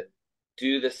trying to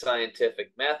do the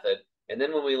scientific method, and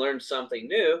then when we learn something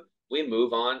new, we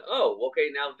move on. Oh, okay,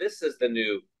 now this is the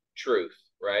new truth,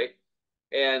 right?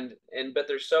 And but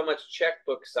there's so much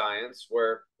checkbook science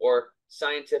where or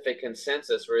scientific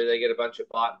consensus where they get a bunch of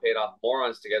bought paid off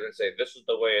morons together and say this is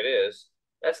the way it is.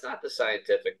 That's not the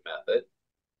scientific method.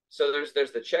 So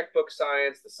there's the checkbook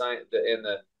science, the science,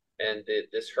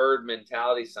 this herd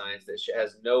mentality science that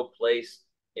has no place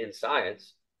in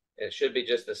science. It should be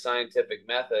just the scientific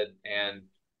method and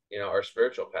our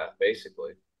spiritual path,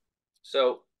 basically.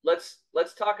 So let's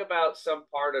talk about some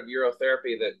part of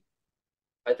urotherapy that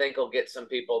I think will get some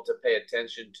people to pay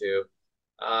attention to.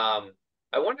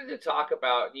 I wanted to talk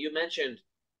about, you mentioned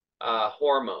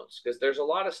hormones, because there's a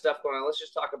lot of stuff going on. Let's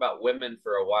just talk about women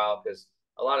for a while, because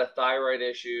a lot of thyroid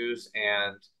issues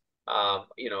and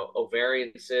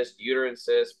ovarian cyst, uterine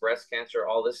cyst, breast cancer,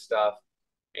 all this stuff.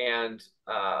 And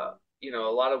a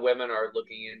lot of women are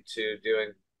looking into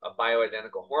doing a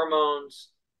bioidentical hormones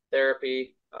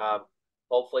therapy,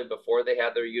 hopefully before they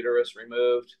had their uterus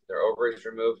removed, their ovaries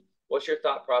removed. What's your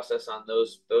thought process on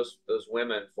those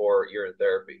women for urine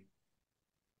therapy?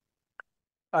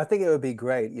 I think it would be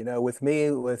great. With me,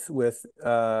 with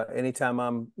anytime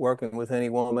I'm working with any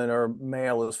woman or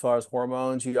male as far as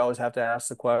hormones, you always have to ask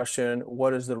the question,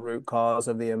 what is the root cause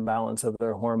of the imbalance of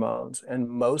their hormones? And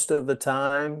most of the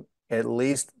time, at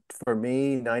least for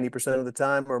me, 90% of the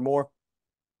time or more,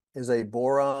 is a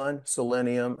boron,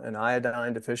 selenium, and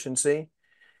iodine deficiency.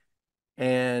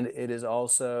 And it is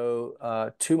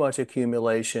also too much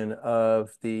accumulation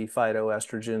of the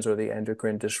phytoestrogens or the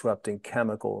endocrine disrupting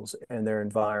chemicals in their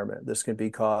environment. This can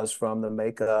be caused from the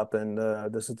makeup and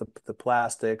this is the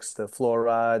plastics, the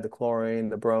fluoride, the chlorine,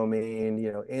 the bromine,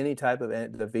 any type of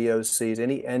the VOCs,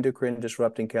 any endocrine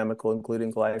disrupting chemical,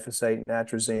 including glyphosate,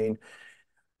 atrazine.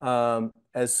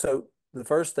 As so, the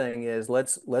first thing is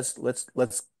let's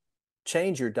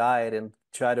change your diet and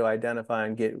try to identify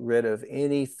and get rid of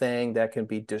anything that can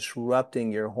be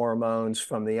disrupting your hormones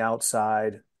from the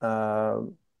outside.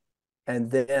 And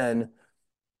then,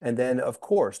 of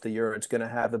course, the urine's going to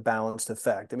have a balanced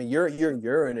effect. I mean, your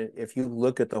urine, if you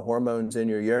look at the hormones in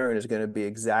your urine, is going to be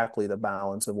exactly the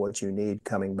balance of what you need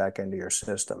coming back into your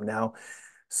system. Now,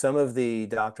 some of the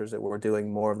doctors that were doing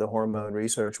more of the hormone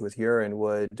research with urine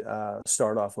would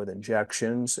start off with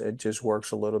injections. It just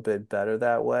works a little bit better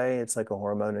that way. It's like a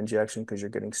hormone injection because you're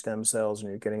getting stem cells and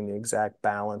you're getting the exact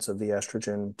balance of the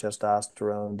estrogen,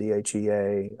 testosterone,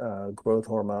 DHEA, growth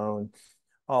hormone,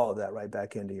 all of that right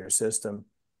back into your system.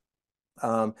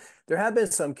 There have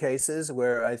been some cases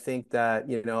where I think that,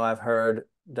 I've heard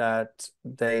that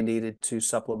they needed to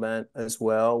supplement as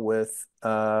well with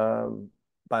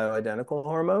bioidentical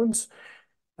hormones.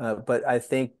 But I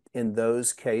think in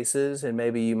those cases, and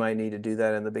maybe you might need to do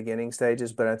that in the beginning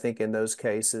stages, but I think in those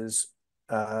cases,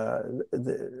 a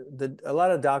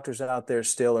lot of doctors out there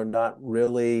still are not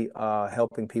really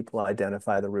helping people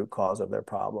identify the root cause of their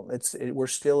problem. We're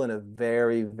still in a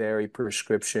very, very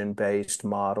prescription-based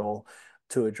model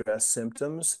to address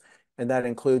symptoms, and that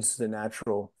includes the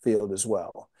natural field as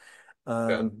well.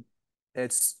 Okay.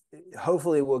 It's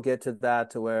hopefully we'll get to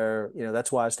that to where,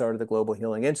 that's why I started the Global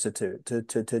Healing Institute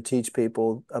to teach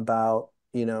people about,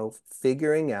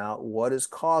 figuring out what is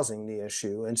causing the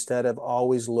issue instead of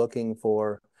always looking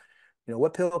for,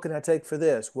 what pill can I take for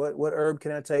this? What herb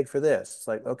can I take for this? It's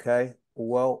like, okay,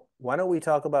 well, why don't we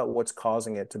talk about what's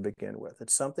causing it to begin with?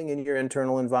 It's something in your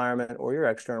internal environment or your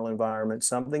external environment,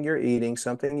 something you're eating,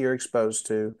 something you're exposed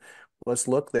to. Let's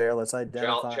look there. Let's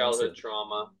identify and see. Childhood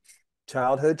trauma.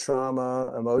 Childhood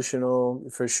trauma, emotional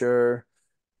for sure.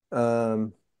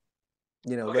 Um,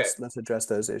 Okay. let's address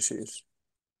those issues.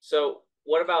 So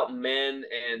what about men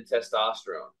and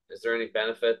testosterone? Is there any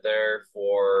benefit there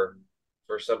for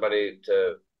somebody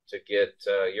to get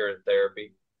urine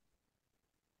therapy?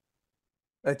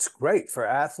 It's great for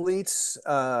athletes.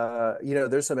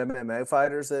 There's some MMA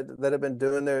fighters that have been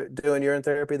doing urine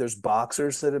therapy. There's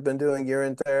boxers that have been doing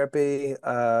urine therapy.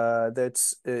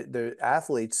 The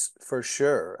athletes for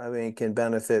sure. I mean, can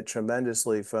benefit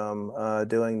tremendously from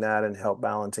doing that and help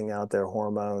balancing out their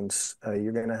hormones.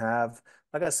 You're going to have,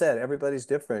 like I said, everybody's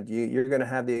different. You're going to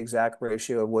have the exact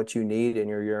ratio of what you need in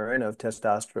your urine of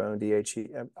testosterone, DHE,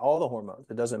 all the hormones.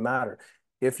 It doesn't matter.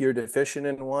 If you're deficient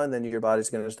in one, then your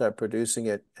body's going to start producing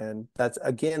it. And that's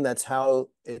how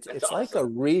That's it's like a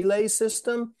awesome. relay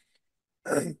system.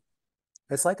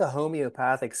 It's like a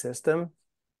homeopathic system.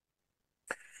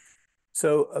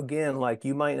 So again, like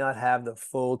you might not have the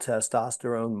full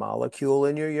testosterone molecule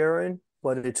in your urine,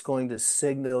 but it's going to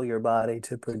signal your body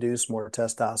to produce more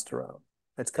testosterone.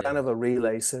 It's kind Mm. of a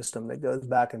relay system that goes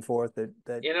back and forth You know what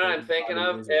that I'm your thinking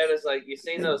body of, Ed, uses. is like you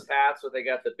seen those hats where they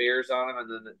got the beers on them, and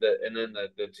then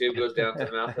the tube goes down to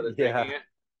the mouth of the drinking Yeah. it.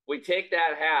 We take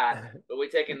that hat, but we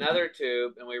take another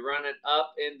tube and we run it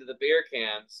up into the beer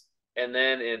cans and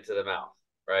then into the mouth,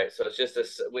 right? So it's just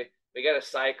we got to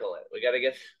cycle it. We got to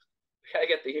get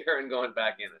the urine going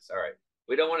back in us. All right.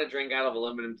 We don't want to drink out of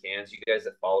aluminum cans. You guys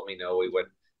that follow me know we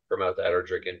wouldn't promote that or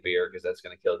drinking beer because that's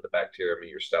going to kill the bacterium in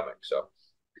your stomach. So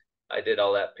I did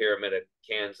all that pyramid of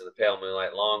cans in the pale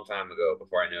moonlight a long time ago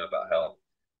before I knew about health.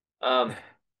 Um,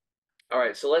 all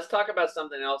right, so let's talk about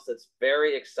something else that's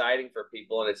very exciting for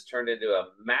people, and it's turned into a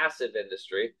massive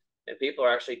industry, and people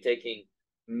are actually taking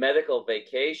medical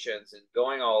vacations and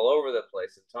going all over the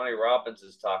place. And Tony Robbins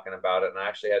is talking about it, and I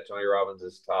actually had Tony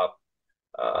Robbins' top.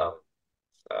 Um,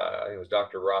 I think it was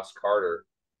Dr. Ross Carter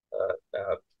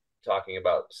talking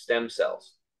about stem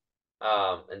cells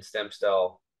and stem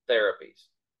cell therapies.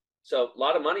 So a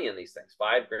lot of money in these things,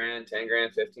 5 grand, 10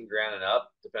 grand, 15 grand and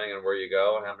up, depending on where you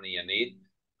go and how many you need.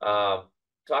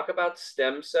 Talk about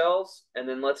stem cells, and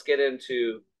then let's get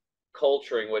into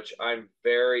culturing, which I'm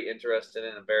very interested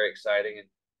in and very exciting.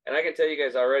 And I can tell you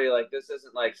guys already, like, this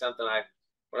isn't like something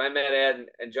when I met Ed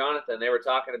and Jonathan, they were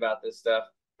talking about this stuff.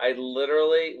 I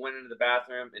literally went into the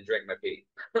bathroom and drank my pee.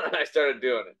 I started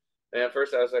doing it. And at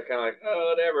first I was like, kind of like,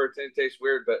 oh, whatever, it tastes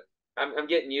weird, but I'm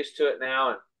getting used to it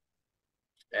now.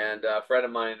 And a friend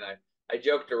of mine, I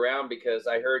joked around because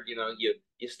I heard,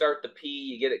 you start the pee,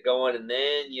 you get it going, and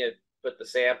then you put the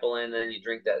sample in, and then you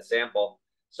drink that sample.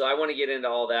 So I want to get into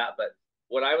all that. But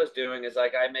what I was doing is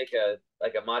like I make a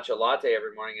matcha latte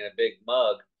every morning in a big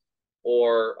mug,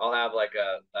 or I'll have like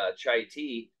a chai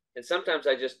tea. And sometimes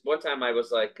one time I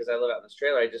was like, because I live out in this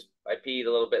trailer, I peed a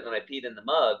little bit, and then I peed in the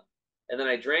mug, and then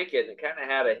I drank it, and it kind of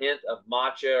had a hint of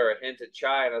matcha or a hint of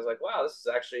chai, and I was like, wow, this is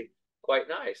actually quite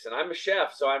nice. And I'm a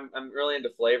chef, so I'm really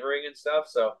into flavoring and stuff.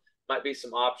 So might be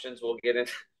some options we'll get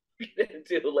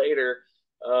into later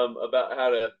about how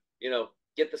to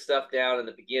get the stuff down in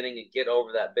the beginning and get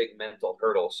over that big mental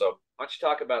hurdle. So why don't you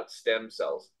talk about stem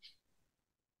cells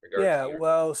in regards to Yeah, your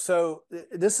well, so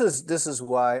this is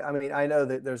why. I mean, I know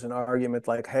that there's an argument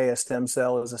like, hey, a stem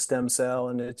cell is a stem cell,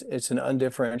 and it's an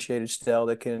undifferentiated cell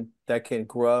that can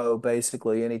grow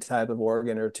basically any type of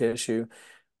organ or tissue.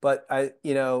 But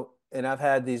and I've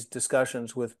had these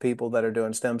discussions with people that are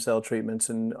doing stem cell treatments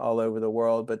and all over the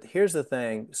world. But here's the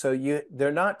thing. So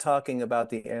they're not talking about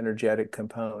the energetic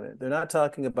component. They're not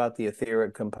talking about the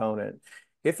etheric component.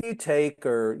 If you take,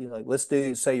 or like,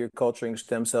 say you're culturing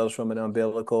stem cells from an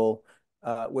umbilical,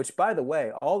 which by the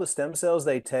way, all the stem cells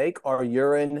they take are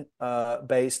urine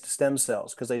based stem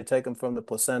cells because they take them from the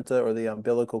placenta or the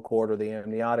umbilical cord or the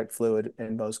amniotic fluid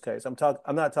in most cases.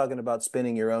 I'm not talking about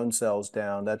spinning your own cells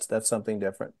down. That's something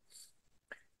different.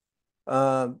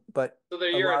 But so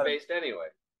they're a urine lot of based anyway.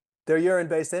 they're urine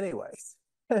based anyway.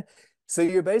 So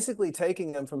you're basically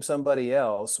taking them from somebody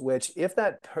else, which if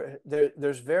that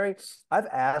there's very I've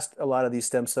asked a lot of these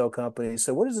stem cell companies,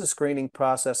 so what is the screening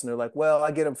process? And they're like, well,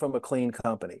 I get them from a clean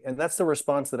company. And that's the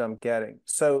response that I'm getting.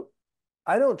 So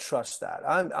I don't trust that.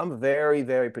 I'm very,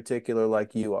 very particular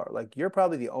like you are. Like you're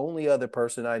probably the only other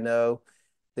person I know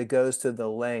that goes to the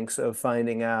lengths of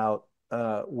finding out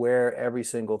where every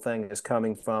single thing is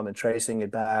coming from and tracing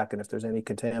it back and if there's any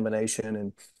contamination.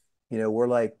 And we're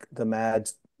like the mad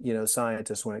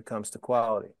scientists when it comes to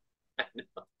quality.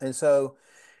 And so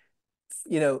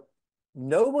you know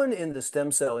no one in the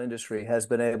stem cell industry has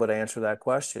been able to answer that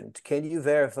question. Can you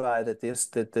verify that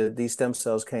these stem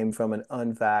cells came from an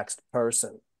unvaxxed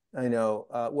person?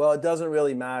 Well, it doesn't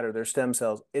really matter. They're stem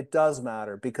cells. It does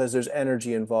matter because there's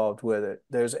energy involved with it.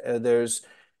 There's an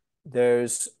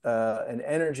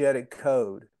energetic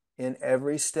code in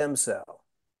every stem cell.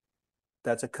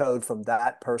 That's a code from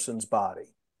that person's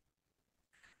body.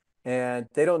 And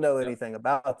they don't know Yep. anything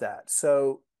about that.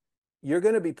 So you're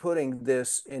going to be putting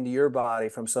this into your body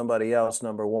from somebody else,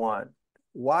 number one.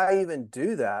 Why even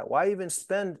do that? Why even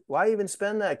spend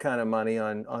that kind of money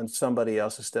on somebody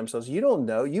else's stem cells? You don't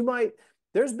know.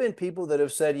 There's been people that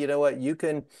have said, you know what, you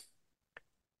can,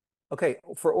 okay,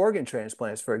 for organ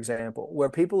transplants, for example, where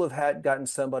people have gotten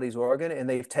somebody's organ and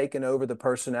they've taken over the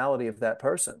personality of that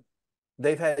person.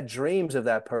 They've had dreams of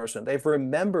that person. They've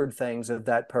remembered things of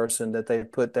that person that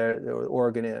they've put their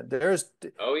organ in.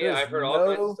 Oh yeah, There's I've heard all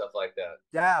kinds of no stuff like that.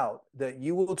 doubt that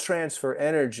you will transfer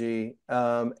energy,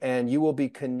 and you will be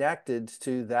connected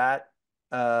to that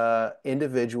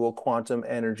individual quantum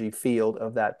energy field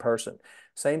of that person.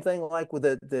 Same thing like with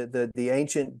the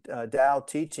ancient Tao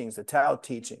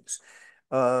teachings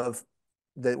of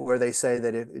where they say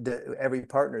that every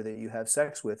partner that you have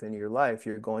sex with in your life,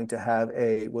 you're going to have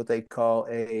what they call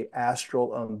a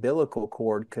astral umbilical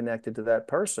cord connected to that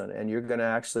person, and you're going to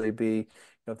actually be,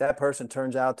 if that person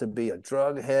turns out to be a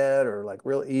drug head or like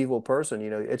real evil person,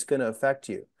 it's going to affect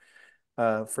you.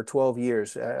 For 12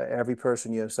 years, every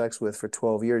person you have sex with for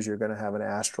 12 years, you're going to have an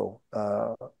astral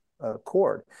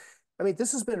cord. I mean,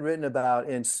 this has been written about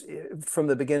from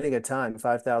the beginning of time,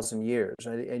 5,000 years,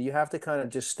 and you have to kind of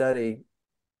just study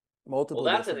Well, multiple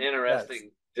that's an different texts.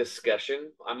 interesting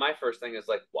discussion. My first thing is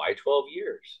like, why 12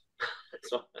 years?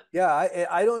 So, Yeah,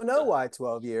 I don't know why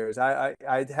 12 years. I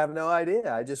have no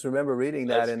idea. I just remember reading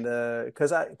that that's in the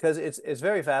because it's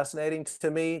very fascinating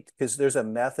to me because there's a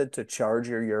method to charge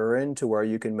your urine to where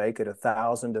you can make it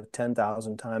 1,000 to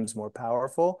 10,000 times more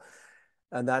powerful.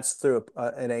 And that's through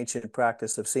an ancient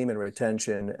practice of semen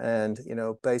retention. And,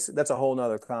 that's a whole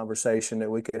nother conversation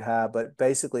that we could have. But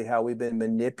basically, how we've been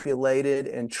manipulated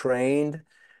and trained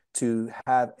to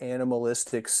have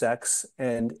animalistic sex,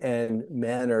 and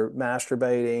men are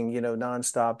masturbating,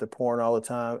 nonstop to porn all the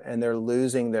time, and they're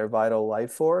losing their vital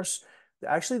life force.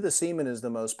 Actually, the semen is the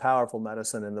most powerful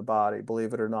medicine in the body.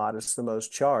 Believe it or not, it's the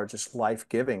most charged. It's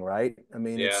life-giving, right? I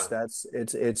mean, yeah.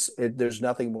 there's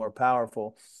nothing more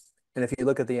powerful. And if you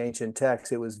look at the ancient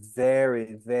texts, it was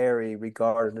very, very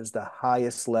regarded as the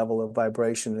highest level of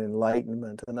vibration and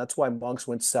enlightenment. And that's why monks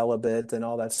went celibate and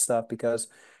all that stuff,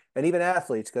 and even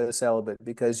athletes go celibate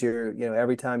because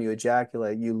every time you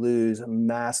ejaculate, you lose a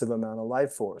massive amount of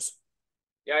life force.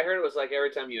 Yeah, I heard it was like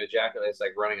every time you ejaculate, it's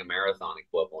like running a marathon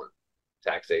equivalent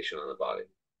taxation on the body.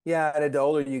 Yeah, and the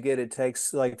older you get, it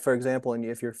takes, like, for example, and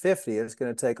if you're 50, it's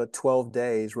going to take 12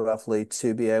 days roughly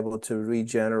to be able to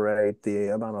regenerate the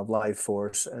amount of life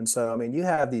force. And so, I mean, you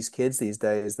have these kids these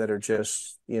days that are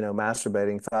just,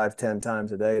 masturbating 5, 10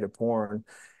 times a day to porn.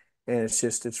 And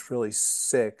it's really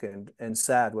sick and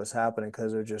sad what's happening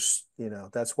because they're just,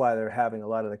 that's why they're having a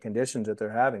lot of the conditions that they're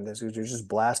having, because they're just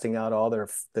blasting out all their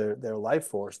life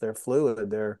force, their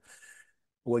fluid,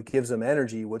 what gives them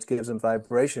energy, what gives them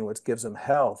vibration, what gives them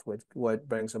health, what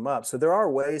brings them up. So there are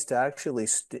ways to actually,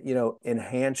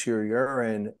 enhance your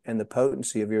urine and the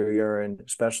potency of your urine,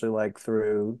 especially like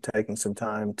through taking some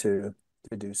time to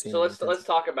do So semen let's retention.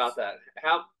 talk about that.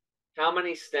 How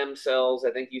many stem cells?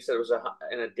 I think you said it was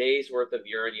in a day's worth of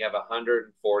urine, you have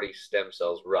 140 stem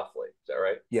cells roughly. Is that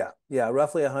right? Yeah, yeah,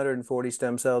 roughly 140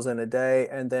 stem cells in a day.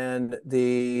 And then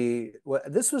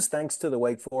this was thanks to the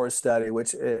Wake Forest study,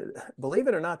 which, believe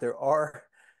it or not, there are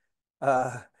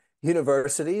uh,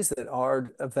 universities that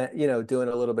are, doing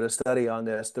a little bit of study on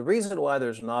this. The reason why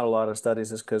there's not a lot of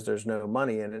studies is because there's no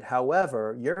money in it.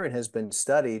 However, urine has been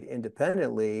studied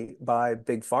independently by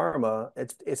big pharma.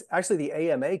 It's actually the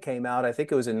AMA came out, I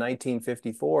think it was in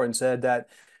 1954, and said that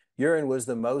urine was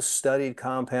the most studied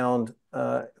compound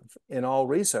in all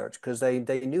research because they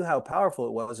knew how powerful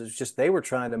it was. It's just they were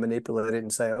trying to manipulate it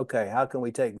and say, okay, how can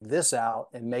we take this out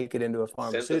and make it into a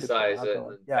pharmaceutical? Synthesize How it can and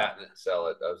we, then yeah, patent it and sell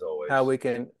it as how always. we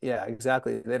can, yeah,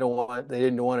 exactly. They didn't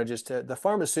want to the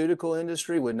pharmaceutical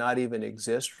industry would not even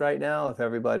exist right now if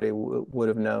everybody would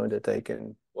have known that they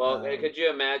can. Well, could you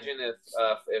imagine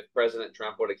if President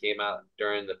Trump would have came out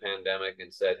during the pandemic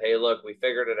and said, "Hey, look, we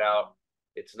figured it out.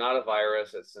 It's not a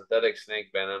virus. It's synthetic snake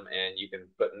venom, and you can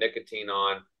put nicotine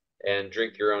on and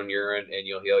drink your own urine, and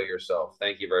you'll heal yourself.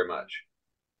 Thank you very much."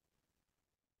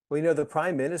 Well, the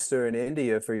prime minister in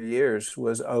India for years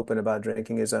was open about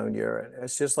drinking his own urine.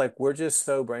 It's just like we're just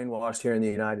so brainwashed here in the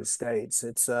United States.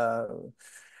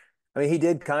 I mean, he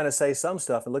did kind of say some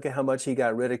stuff, and look at how much he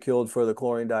got ridiculed for the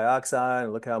chlorine dioxide,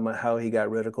 and look how he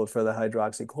got ridiculed for the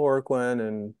hydroxychloroquine,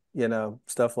 and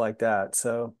stuff like that.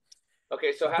 So,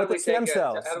 Okay, so how do but the we take stem it?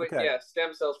 cells, How do we? okay, Yeah,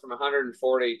 stem cells from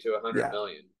 140 to 100 yeah.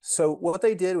 million. So what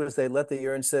they did was they let the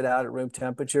urine sit out at room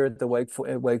temperature at the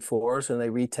Wake Forest, and they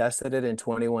retested it in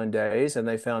 21 days, and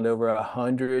they found over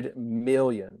 100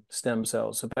 million stem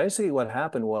cells. So basically, what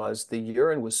happened was the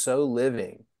urine was so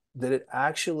living that it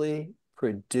actually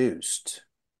produced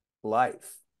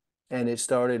life, and it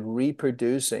started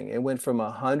reproducing. It went from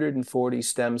 140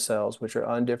 stem cells, which are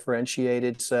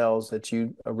undifferentiated cells that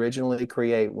you originally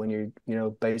create when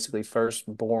you're, basically first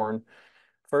born,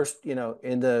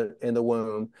 in the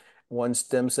womb. One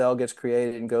stem cell gets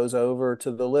created and goes over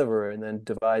to the liver and then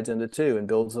divides into two and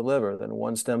builds the liver. Then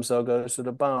one stem cell goes to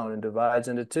the bone and divides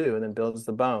into two and then builds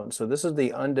the bone. So this is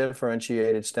the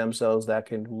undifferentiated stem cells that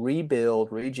can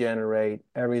rebuild, regenerate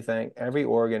everything, every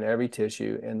organ, every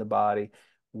tissue in the body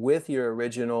with your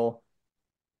original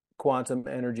quantum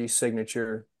energy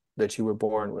signature that you were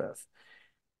born with.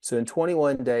 So in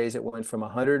 21 days, it went from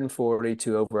 140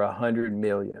 to over 100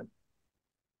 million.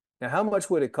 Now, how much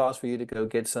would it cost for you to go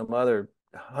get some other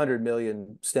 100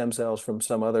 million stem cells from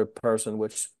some other person,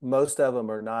 which most of them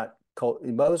are not,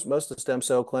 most of the stem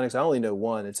cell clinics, I only know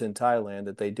one, it's in Thailand,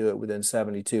 that they do it within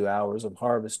 72 hours of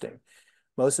harvesting.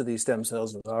 Most of these stem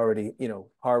cells are already,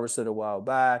 harvested a while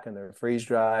back and they're freeze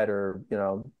dried, or,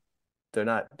 they're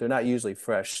not usually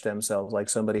fresh stem cells, like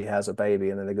somebody has a baby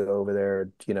and then they go over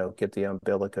there, get the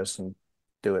umbilicus and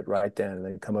do it right then and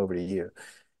then come over to you.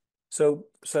 So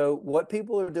what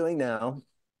people are doing now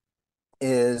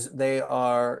is they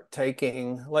are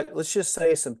taking, like, let's just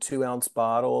say some 2-ounce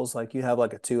bottles, like you have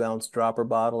like a 2-ounce dropper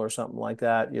bottle or something like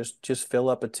that. Just fill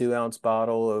up a 2-ounce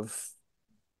bottle of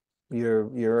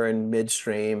your urine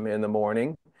midstream in the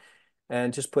morning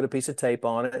and just put a piece of tape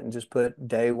on it and just put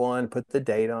day one, put the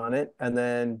date on it, and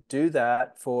then do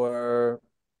that for,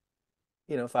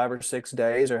 5 or 6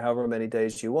 days or however many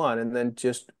days you want. And then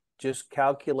just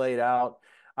calculate out.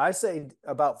 I say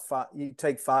about five, you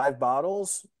take 5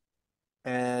 bottles.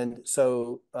 And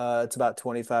so it's about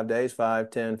 25 days,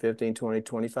 5, 10, 15, 20,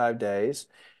 25 days.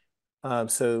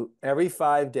 So every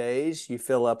 5 days, you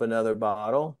fill up another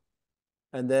bottle.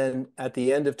 And then at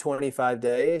the end of 25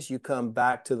 days, you come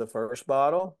back to the first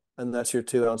bottle, and that's your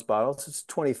 2-ounce bottle. So it's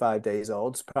 25 days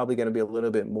old. It's probably going to be a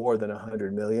little bit more than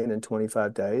 100 million in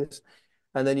 25 days.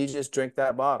 And then you just drink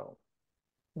that bottle.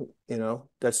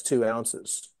 That's 2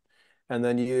 ounces. And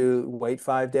then you wait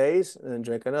 5 days and then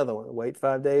drink another one. Wait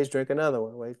 5 days, drink another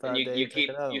one. Wait And 5 days, drink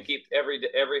another you one. keep every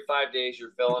 5 days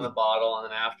you're filling a bottle, and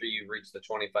then after you reach the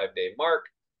 25-day mark,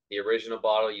 the original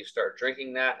bottle, you start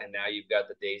drinking that, and now you've got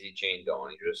the daisy chain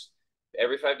going. You just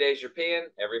every 5 days you're peeing,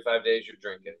 every 5 days you're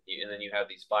drinking, and then you have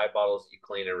these 5 bottles that you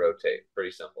clean and rotate.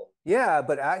 Pretty simple. Yeah,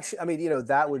 but actually, I mean,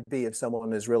 that would be if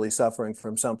someone is really suffering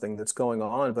from something that's going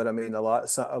on. But I mean, a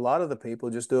lot of the people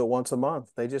just do it once a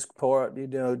month. They just pour it,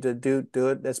 to do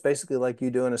it. That's basically like you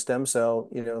doing a stem cell,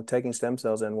 taking stem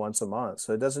cells in once a month.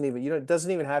 So it doesn't even, it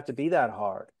doesn't even have to be that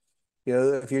hard.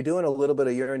 If you're doing a little bit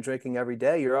of urine drinking every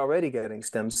day, you're already getting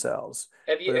stem cells.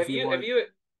 Have you But have if you you have want, you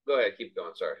go ahead, keep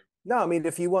going, sorry. No, I mean,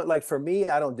 if you want, like for me,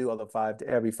 I don't do all the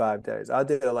every 5 days. I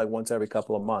do it like once every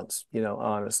couple of months,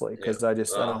 honestly, Yeah. because I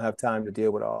don't have time to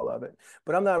deal with all of it.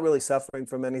 But I'm not really suffering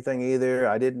from anything either.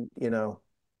 I didn't,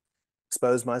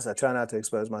 expose myself. I try not to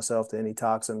expose myself to any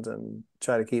toxins and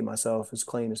try to keep myself as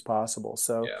clean as possible.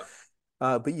 So, Yeah.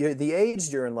 but the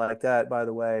aged urine like that, by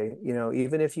the way,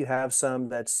 even if you have some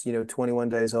that's, 21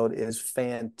 days old, is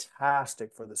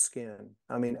fantastic for the skin.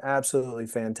 I mean, absolutely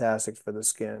fantastic for the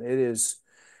skin. It is.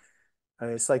 I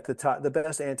mean, it's like the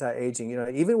best anti-aging.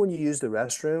 Even when you use the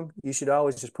restroom, you should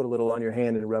always just put a little on your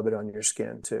hand and rub it on your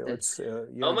skin too. It's Oh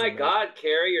urine's my amazing. God,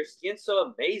 Carrie, your skin's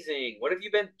so amazing. What have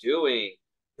you been doing?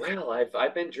 Well,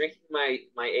 I've been drinking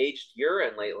my aged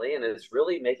urine lately, and it's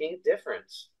really making a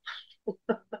difference.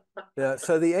 Yeah,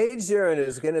 so the aged urine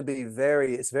is going to be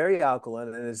it's very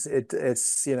alkaline, and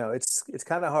it's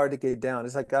kind of hard to get down.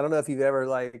 It's like, I don't know if you've ever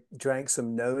like drank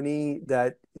some noni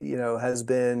that has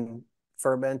been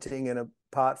fermenting in a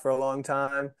pot for a long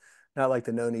time. Not like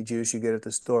the noni juice you get at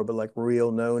the store, but like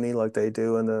real noni, like they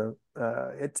do in the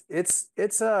it's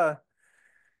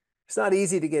not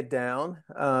easy to get down.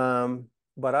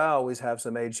 But I always have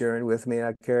some aged urine with me.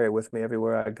 I carry it with me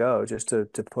everywhere I go, just to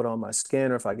put on my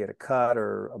skin, or if I get a cut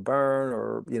or a burn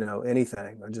or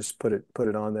anything. I just put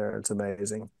it on there. It's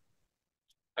amazing.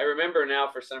 I remember now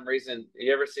for some reason.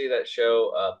 You ever see that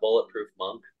show, Bulletproof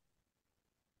Monk?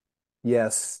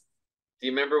 Yes. Do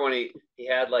you remember when he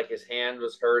had like his hand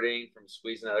was hurting from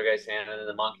squeezing the other guy's hand, and then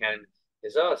the monk had him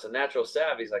his, oh, it's a natural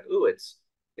salve. He's like, ooh, it's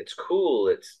cool,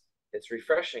 it's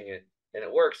refreshing, and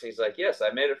it works. And he's like, yes,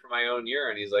 I made it from my own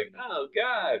urine. He's like, oh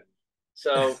God.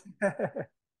 So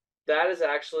that is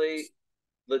actually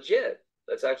legit.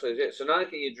 That's actually legit. So not only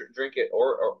can you drink it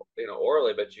or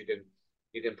orally, but you can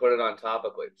put it on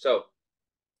topically. So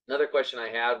another question I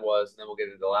had was, and then we'll get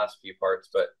into the last few parts,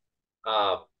 but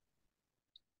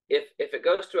if it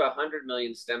goes to 100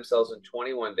 million stem cells in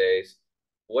 21 days,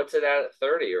 what's it at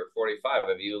 30 or 45?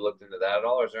 Have you looked into that at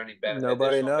all? Or is there any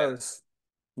Nobody additional benefit? knows.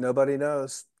 Nobody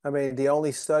knows. I mean, the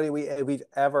only study we've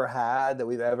ever had that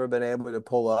we've ever been able to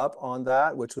pull up on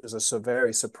that, which was a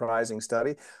very surprising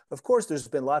study. Of course, there's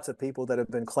been lots of people that have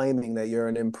been claiming that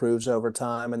urine improves over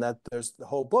time, and that there's the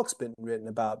whole book's been written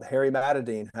about. Harry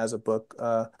Matadine has a book.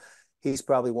 He's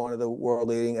probably one of the world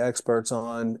leading experts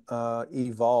on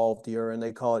evolved urine.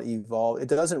 They call it evolved. It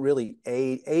doesn't really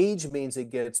age. Age means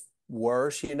it gets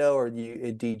worse, or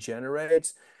it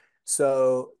degenerates.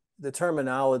 So the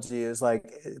terminology is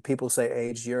like people say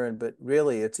aged urine, but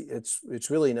really it's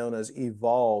really known as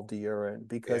evolved urine Yeah,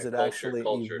 because it cultured, actually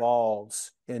cultured.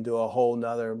 evolves into a whole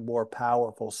nother more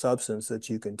powerful substance that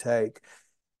you can take.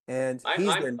 And I'm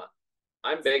he's I'm been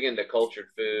I'm big into cultured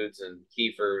foods and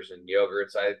kefirs and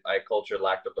yogurts. I culture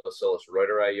Lactobacillus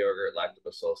reuteri yogurt,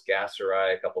 Lactobacillus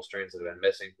gasseri, a couple strains that have been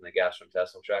missing from the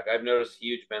gastrointestinal tract. I've noticed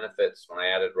huge benefits when I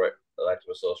added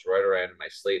Lactobacillus reuteri into my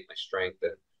sleep, my strength,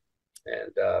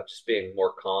 and just being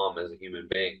more calm as a human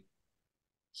being.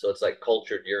 So it's like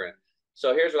cultured urine.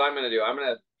 So here's what I'm going to do. I'm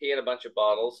going to pee in a bunch of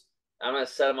bottles. I'm going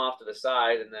to set them off to the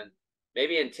side, and then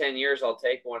maybe in 10 years I'll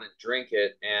take one and drink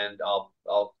it, and I'll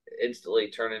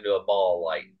instantly turn into a ball of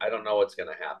light. I don't know what's going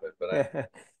to happen, but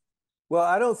well,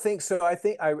 I don't think so. I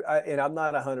think and I'm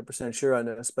not 100% sure on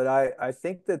this, but I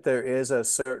think that there is a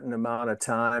certain amount of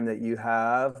time that you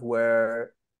have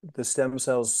where the stem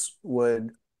cells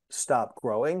would stop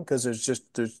growing because there's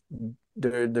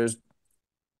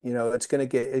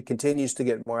it continues to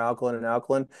get more alkaline and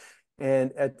alkaline.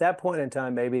 And at that point in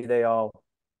time, maybe they all,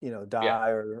 yeah, die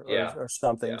yeah, or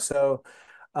something. yeah. So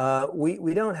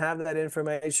we don't have that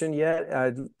information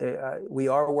yet. We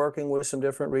are working with some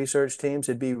different research teams.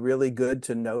 It'd be really good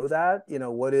to know that.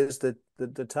 What is the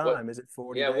What? time? Is it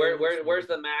 40 Yeah, days? where's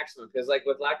the maximum? Because like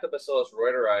with Lactobacillus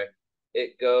reuteri,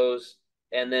 it goes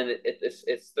and then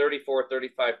it's 34,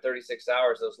 35, 36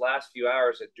 hours. Those last few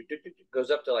hours, it goes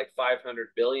up to like 500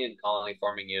 billion colony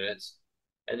forming units.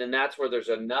 And then that's where there's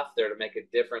enough there to make a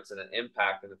difference and an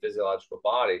impact in the physiological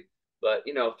body. But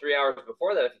 3 hours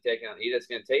before that, if you take it and eat, it's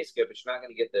going to taste good, but you're not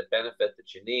going to get the benefit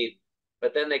that you need.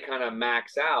 But then they kind of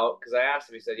max out because I asked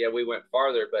him, he said, yeah, we went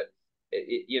farther, but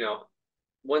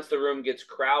once the room gets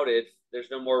crowded, there's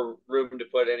no more room to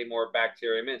put any more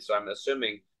bacterium in. So I'm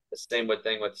assuming the same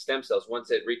thing with stem cells.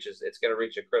 Once it's going to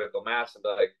reach a critical mass and be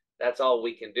like, that's all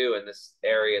we can do in this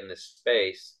area, in this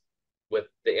space with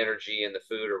the energy and the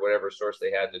food or whatever source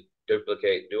they had to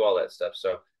duplicate and do all that stuff.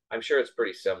 So I'm sure it's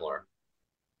pretty similar.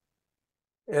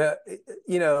 Uh,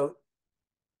 you know,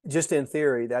 just in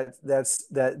theory,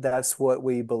 that's what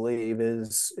we believe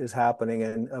is happening.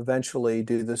 And eventually,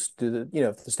 if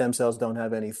the stem cells don't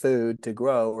have any food to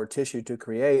grow or tissue to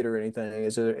create or anything,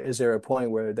 is there a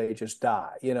point where they just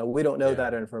die? We don't know Yeah.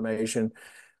 that information,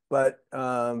 but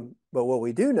what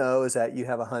we do know is that you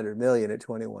have 100 million at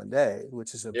 21 days,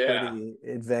 which is a Yeah. pretty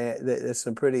advanced. It's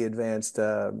some pretty advanced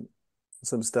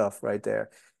some stuff right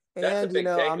there. That's a And big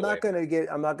takeaway.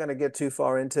 I'm not gonna get too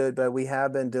far into it, but we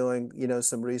have been doing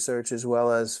some research as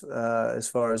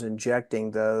far as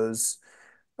injecting those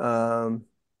um,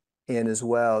 in as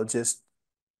well. Just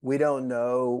we don't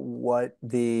know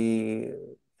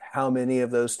how many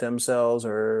of those stem cells,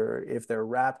 or if they're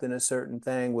wrapped in a certain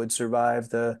thing, would survive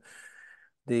the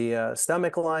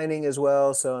stomach lining as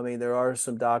well. So, I mean, there are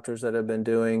some doctors that have been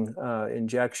doing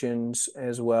injections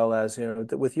as well as,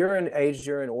 with urine, aged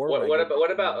urine or regular urine.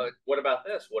 What about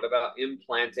this? What about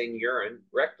implanting urine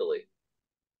rectally?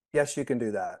 Yes, you can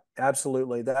do that.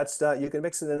 Absolutely. You can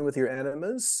mix it in with your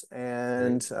enemas,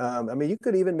 Mm-hmm. and I mean, you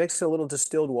could even mix a little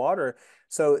distilled water.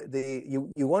 So you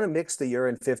want to mix the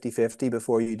urine 50-50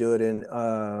 before you do it in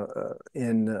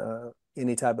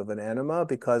any type of an enema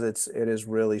because it is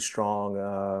really strong.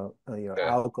 Okay.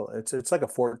 Alkal. It's like a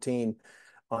 14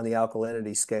 on the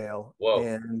alkalinity scale, Whoa.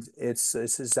 and it's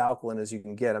as alkaline as you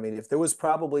can get. I mean, if there was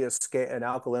probably an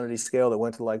alkalinity scale that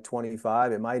went to like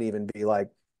 25, it might even be like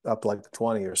up like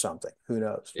 20 or something. Who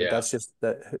knows? But Yeah. that's just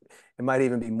that it might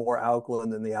even be more alkaline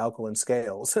than the alkaline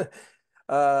scales.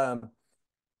 um,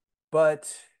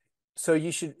 but so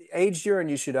aged urine,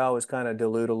 you should always kind of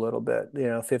dilute a little bit,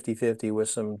 50-50 with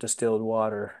some distilled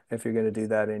water if you're going to do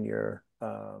that in your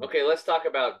Okay, let's talk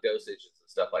about dosages and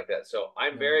stuff like that. So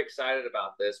I'm yeah. very excited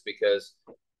about this because,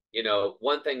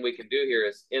 one thing we can do here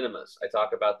is enemas. I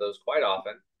talk about those quite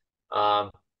often.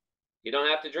 Um, you don't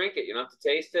have to drink it. You don't have to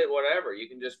taste it, whatever. You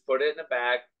can just put it in a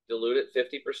bag, dilute it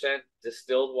 50%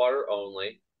 distilled water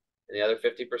only, and the other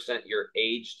 50% your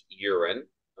aged urine.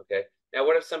 Okay. Now,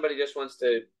 what if somebody just wants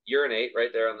to urinate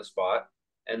right there on the spot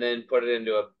and then put it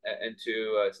into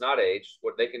it's not aged.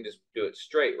 What they can just do it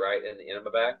straight, right, in the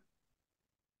enema bag?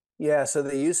 Yeah, so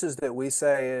the uses that we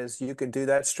say is you can do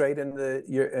that straight in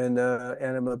the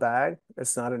enema bag.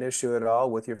 It's not an issue at all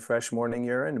with your fresh morning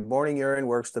urine. Morning urine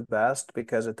works the best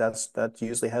because that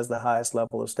usually has the highest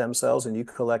level of stem cells, and you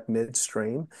collect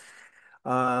midstream.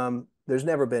 There's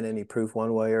never been any proof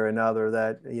one way or another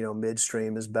that,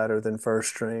 midstream is better than first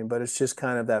stream, but it's just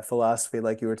kind of that philosophy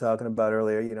like you were talking about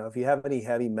earlier. If you have any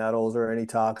heavy metals or any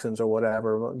toxins or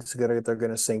whatever, they're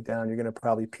gonna sink down. You're gonna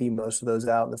probably pee most of those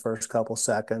out in the first couple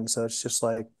seconds. So it's just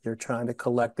like you're trying to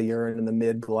collect the urine in the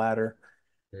mid bladder,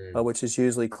 Mm. which is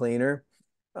usually cleaner.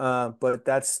 But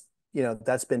that's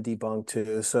been debunked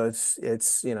too. So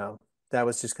that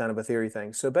was just kind of a theory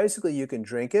thing. So basically you can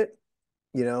drink it.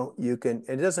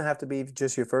 It doesn't have to be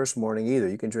just your first morning either.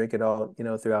 You can drink it all,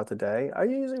 throughout the day. I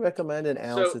usually recommend an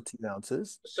ounce So to 2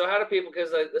 ounces. So how do people?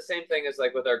 Because the same thing is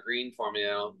like with our green form.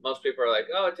 Most people are like,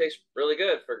 "Oh, it tastes really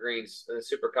good for greens, and it's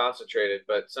super concentrated."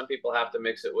 But some people have to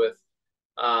mix it with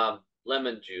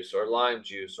lemon juice or lime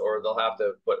juice, or they'll have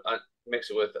to mix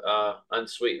it with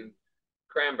unsweetened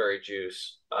cranberry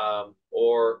juice,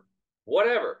 or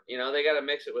whatever. They got to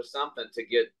mix it with something to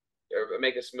get or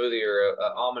make a smoothie or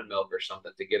almond milk or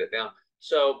something to get it down.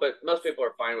 So, but most people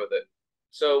are fine with it.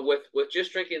 So with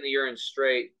just drinking the urine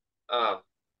straight out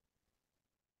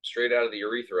of the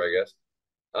urethra, I guess.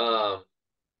 Um,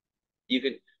 you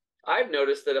can. I've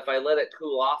noticed that if I let it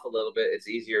cool off a little bit, it's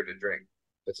easier to drink.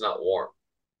 If it's not warm.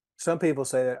 Some people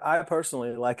say that. I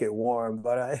personally like it warm,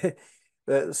 but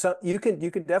you can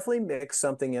definitely mix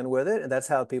something in with it, and that's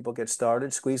how people get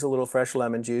started. Squeeze a little fresh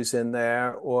lemon juice in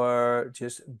there, or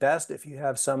just best if you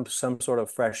have some sort of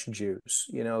fresh juice.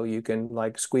 You can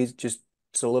like squeeze just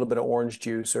a little bit of orange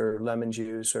juice or lemon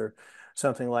juice or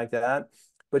something like that.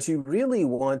 But you really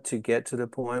want to get to the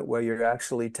point where you're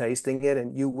actually tasting it,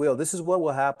 and you will. This is what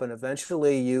will happen.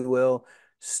 Eventually, you will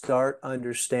start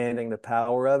understanding the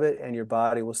power of it, and your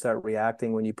body will start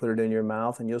reacting when you put it in your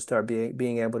mouth, and you'll start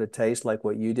being able to taste like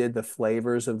what you did, the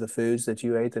flavors of the foods that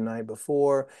you ate the night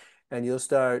before, and you'll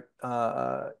start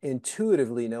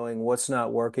intuitively knowing what's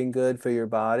not working good for your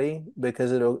body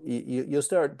because you'll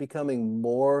start becoming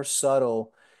more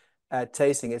subtle at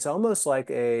tasting. It's almost like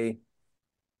a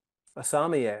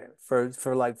sommelier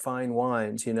for like fine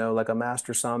wines, like a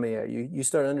master sommelier. You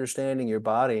start understanding your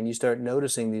body, and you start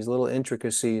noticing these little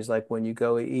intricacies, like when you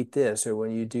go eat this or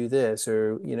when you do this,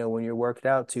 or when you're worked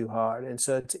out too hard. And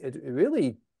so it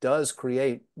really does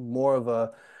create more of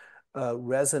a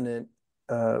resonant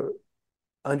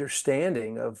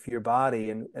understanding of your body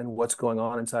and what's going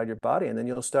on inside your body. And then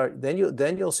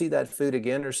you'll see that food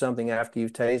again or something after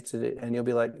you've tasted it, and you'll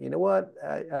be like, you know what,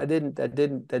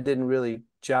 that didn't really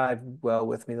jive well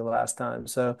with me the last time.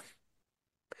 So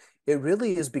it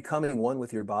really is becoming one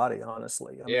with your body,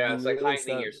 honestly. I mean, Yeah, you it's like really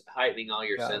start. heightening all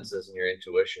your Yeah. senses and your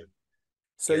intuition,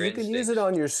 So your you can use it instincts.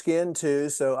 on your skin too.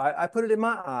 So I put it in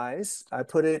my eyes. I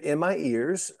put it in my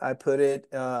ears. I put it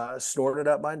snort it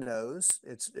up my nose.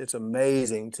 It's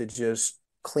amazing to just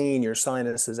clean your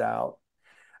sinuses out.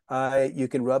 You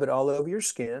can rub it all over your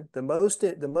skin. The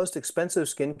most expensive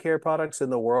skincare products in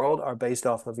the world are based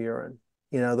off of urine.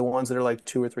 The ones that are like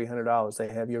 $200 or $300. They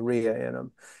have urea in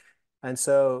them. And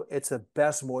so it's the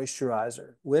best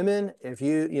moisturizer. Women, if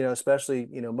especially,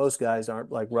 most guys aren't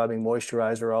like rubbing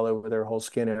moisturizer all over their whole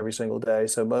skin every single day.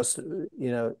 So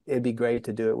it'd be great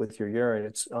to do it with your urine.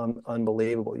 It's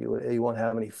unbelievable. You won't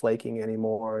have any flaking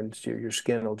anymore, and your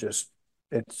skin will just,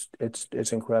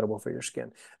 it's incredible for your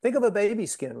skin. Think of a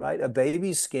baby's skin, right? A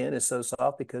baby's skin is so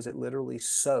soft because it literally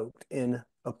soaked in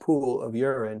a pool of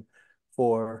urine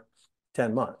for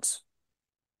 10 months.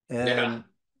 Yeah.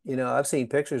 And I've seen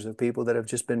pictures of people that have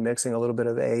just been mixing a little bit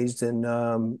of aged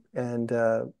and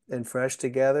fresh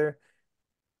together.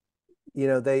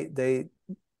 They they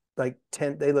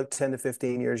look 10 to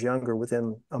 15 years younger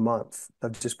within a month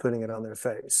of just putting it on their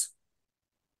face.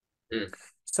 Mm.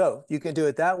 So you can do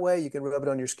it that way. You can rub it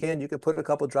on your skin. You can put a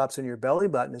couple drops in your belly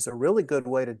button. It's a really good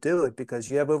way to do it because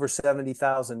you have over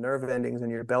 70,000 nerve endings in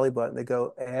your belly button that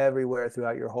go everywhere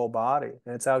throughout your whole body.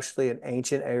 And it's actually an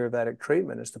ancient Ayurvedic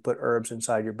treatment is to put herbs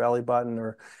inside your belly button,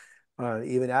 or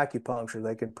even acupuncture.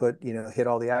 They can hit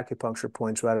all the acupuncture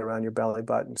points right around your belly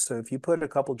button. So if you put a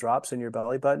couple drops in your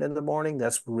belly button in the morning,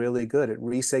 that's really good. It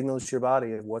re-signals your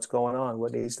body of what's going on,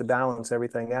 what needs to balance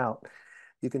everything out.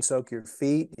 You can soak your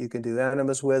feet. You can do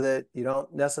enemas with it. You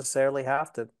don't necessarily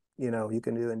have to, you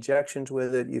can do injections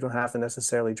with it. You don't have to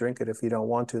necessarily drink it if you don't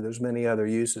want to. There's many other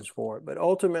uses for it. But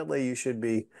ultimately, you should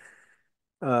be,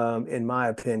 in my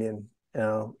opinion,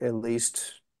 at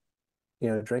least,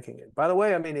 drinking it. By the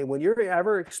way, I mean, when you're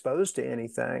ever exposed to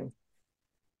anything,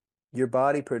 your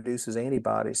body produces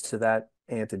antibodies to that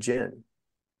antigen.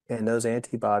 and those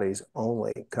antibodies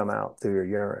only come out through your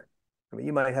urine. I mean,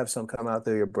 you might have some come out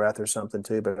through your breath or something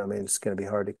too, but I mean, it's going to be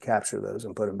hard to capture those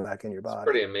and put them back in your It's body.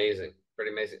 pretty amazing.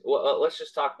 Pretty amazing. Well, let's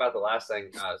just talk about the last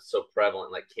thing so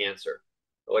prevalent, like cancer.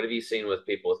 What have you seen with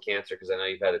people with cancer? Because I know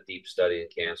you've had a deep study in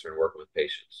cancer and working with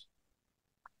patients.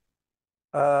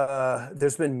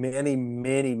 There's been many,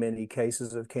 many, many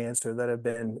cases of cancer that have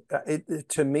been,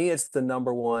 to me, it's the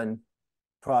number one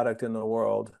product in the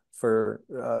world for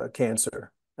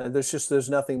cancer. There's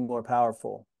nothing more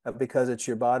powerful because it's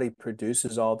your body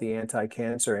produces all the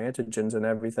anti-cancer antigens and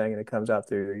everything, and it comes out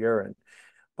through your urine.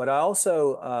 But I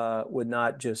also would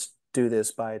not just do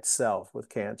this by itself with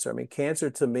cancer. I mean,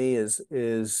 cancer to me is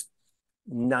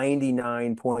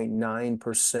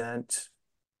 99.9%,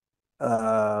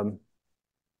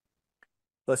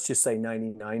 let's just say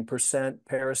 99%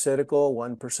 parasitical,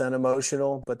 1%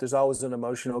 emotional, but there's always an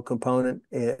emotional component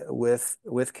with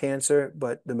cancer.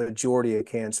 But the majority of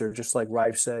cancer, just like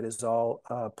Rife said, is all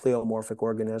pleomorphic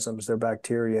organisms. They're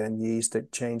bacteria and yeast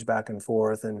that change back and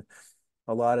forth. And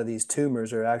a lot of these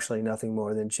tumors are actually nothing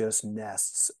more than just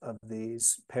nests of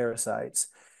these parasites.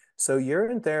 So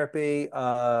urine therapy,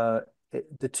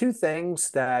 the two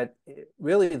things that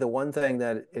really the one thing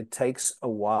that it takes a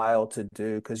while to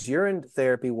do, because urine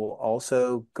therapy will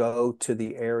also go to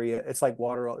the area. It's like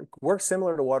water, works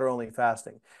similar to water only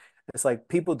fasting. It's like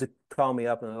people call me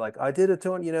up and they're like, I did a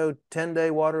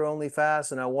 10-day water only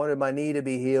fast and I wanted my knee to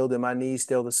be healed and my knee's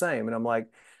still the same. And I'm like,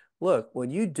 look, when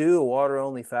you do a water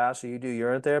only fast or you do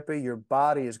urine therapy, your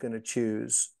body is going to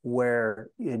choose where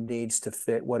it needs to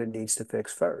fit, what it needs to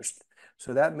fix first.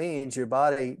 So that means your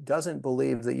body doesn't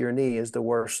believe that your knee is the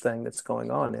worst thing that's going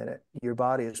on in it. Your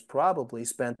body has probably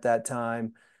spent that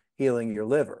time healing your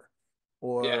liver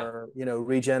Yeah. or,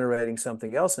 regenerating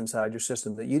something else inside your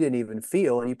system that you didn't even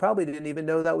feel. And you probably didn't even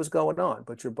know that was going on.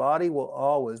 But your body will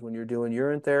always, when you're doing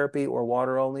urine therapy or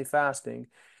water only fasting,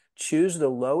 choose the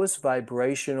lowest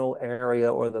vibrational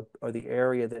area or the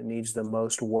area that needs the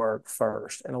most work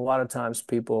first. And a lot of times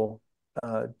people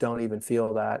don't even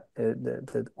feel that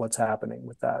what's happening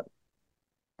with that.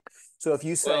 So if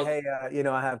you say, Well, hey,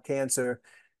 I have cancer,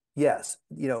 yes,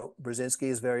 Brzezinski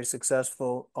is very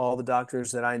successful. All the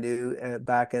doctors that I knew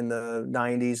back in the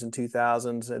 90s and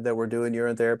 2000s that were doing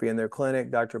urine therapy in their clinic,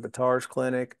 Dr. Batar's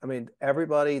clinic. I mean, every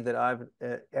clinic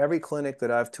that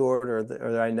I've toured or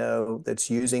that I know that's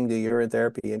using the urine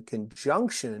therapy in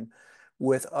conjunction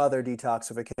with other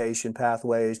detoxification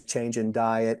pathways, change in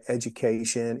diet,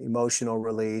 education, emotional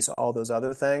release, all those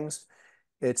other things,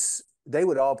 they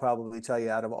would all probably tell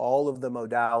you out of all of the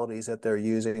modalities that they're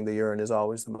using, the urine is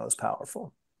always the most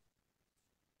powerful.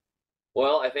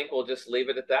 well, I think we'll just leave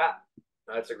it at that.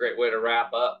 That's a great way to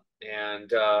wrap up.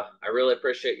 And I really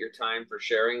appreciate your time for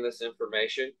sharing this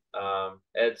information.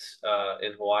 Ed's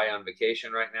in Hawaii on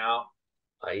vacation right now.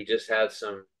 He just had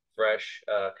some fresh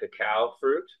cacao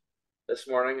fruit this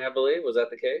morning, I believe. Was that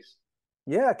the case?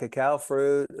 Yeah, cacao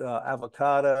fruit,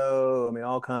 avocado, I mean,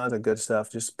 all kinds of good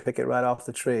stuff. Just pick it right off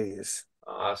the trees.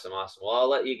 Awesome, awesome. Well, I'll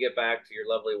let you get back to your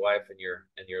lovely wife and your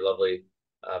lovely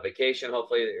vacation.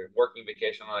 Hopefully, your working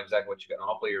vacation. I don't know exactly what you got.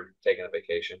 Hopefully, you're taking a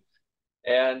vacation.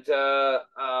 And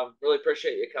really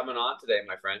appreciate you coming on today,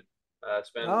 my friend.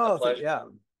 It's been a Oh, pleasure. yeah.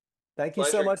 Thank you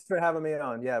so Pleasure. much for having me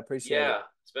on. Yeah, appreciate it. Yeah,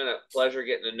 it's been a pleasure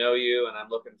getting to know you, and I'm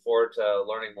looking forward to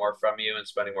learning more from you and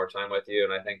spending more time with you.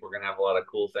 And I think we're going to have a lot of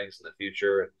cool things in the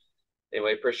future.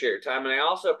 Anyway, appreciate your time. And I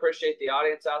also appreciate the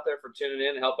audience out there for tuning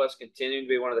in and help us continue to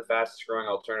be one of the fastest growing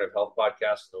alternative health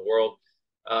podcasts in the world.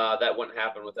 That wouldn't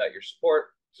happen without your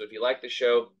support. So if you like the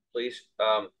show, please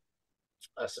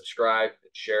subscribe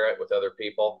and share it with other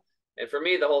people. And for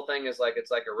me, the whole thing is like,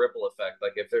 it's like a ripple effect.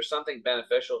 Like if there's something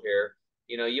beneficial here,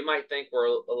 you might think we're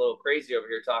a little crazy over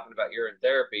here talking about urine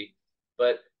therapy,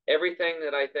 but everything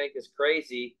that I think is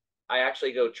crazy, I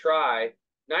actually go try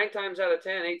 9 times out of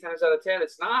 10, 8 times out of 10,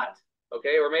 it's not.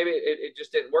 Okay. Or maybe it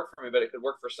just didn't work for me, but it could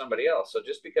work for somebody else. So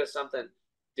just because something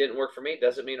didn't work for me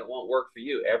doesn't mean it won't work for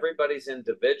you. Everybody's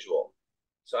individual.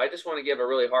 So I just want to give a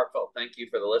really heartfelt thank you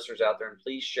for the listeners out there, and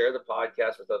please share the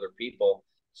podcast with other people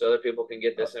so other people can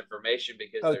get this information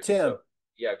because Oh, they're just Tim, so,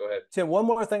 yeah, go ahead. Tim, one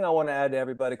more thing I want to add to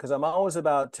everybody, because I'm always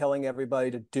about telling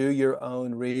everybody to do your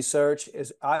own research,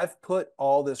 is I've put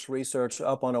all this research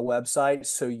up on a website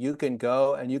so you can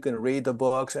go and you can read the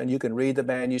books and you can read the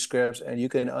manuscripts and you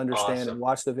can understand and Awesome.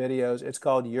 watch the videos. It's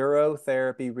called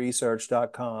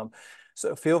urotherapyresearch.com.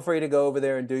 So feel free to go over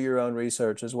there and do your own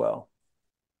research as well.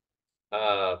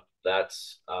 I'm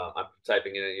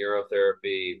typing in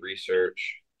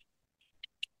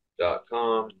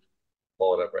urotherapyresearch.com.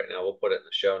 Pull it up right now. We'll put it in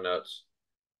the show notes.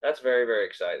 That's very, very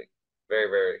exciting. Very,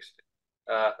 very exciting.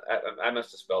 I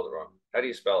must have spelled it wrong. How do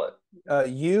you spell it?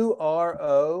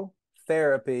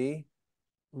 Urotherapy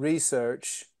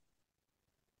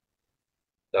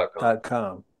research.com.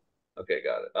 .com. Okay,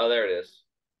 got it. Oh, there it is.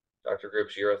 Dr.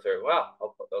 Group's Urotherapy. Wow.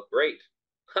 Oh, great.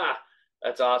 Ha!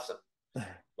 That's awesome.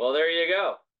 Well, there you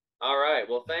go. All right.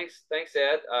 Well, thanks,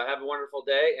 Ed. Have a wonderful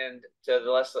day. And to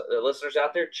the listeners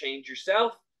out there, change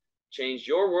yourself, change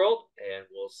your world, and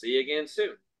we'll see you again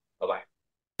soon. Bye-bye.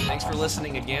 Thanks for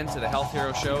listening again to the Health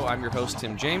Hero Show. I'm your host,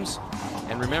 Tim James.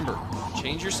 And remember,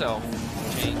 change yourself,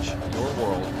 change your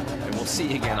world, and we'll see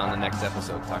you again on the next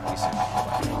episode. Talk to you soon.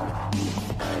 Bye-bye.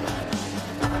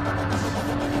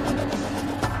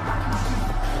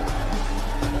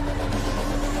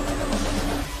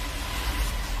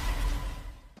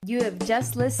 You have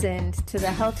just listened to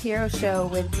the Health Hero Show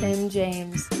with Tim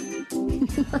James.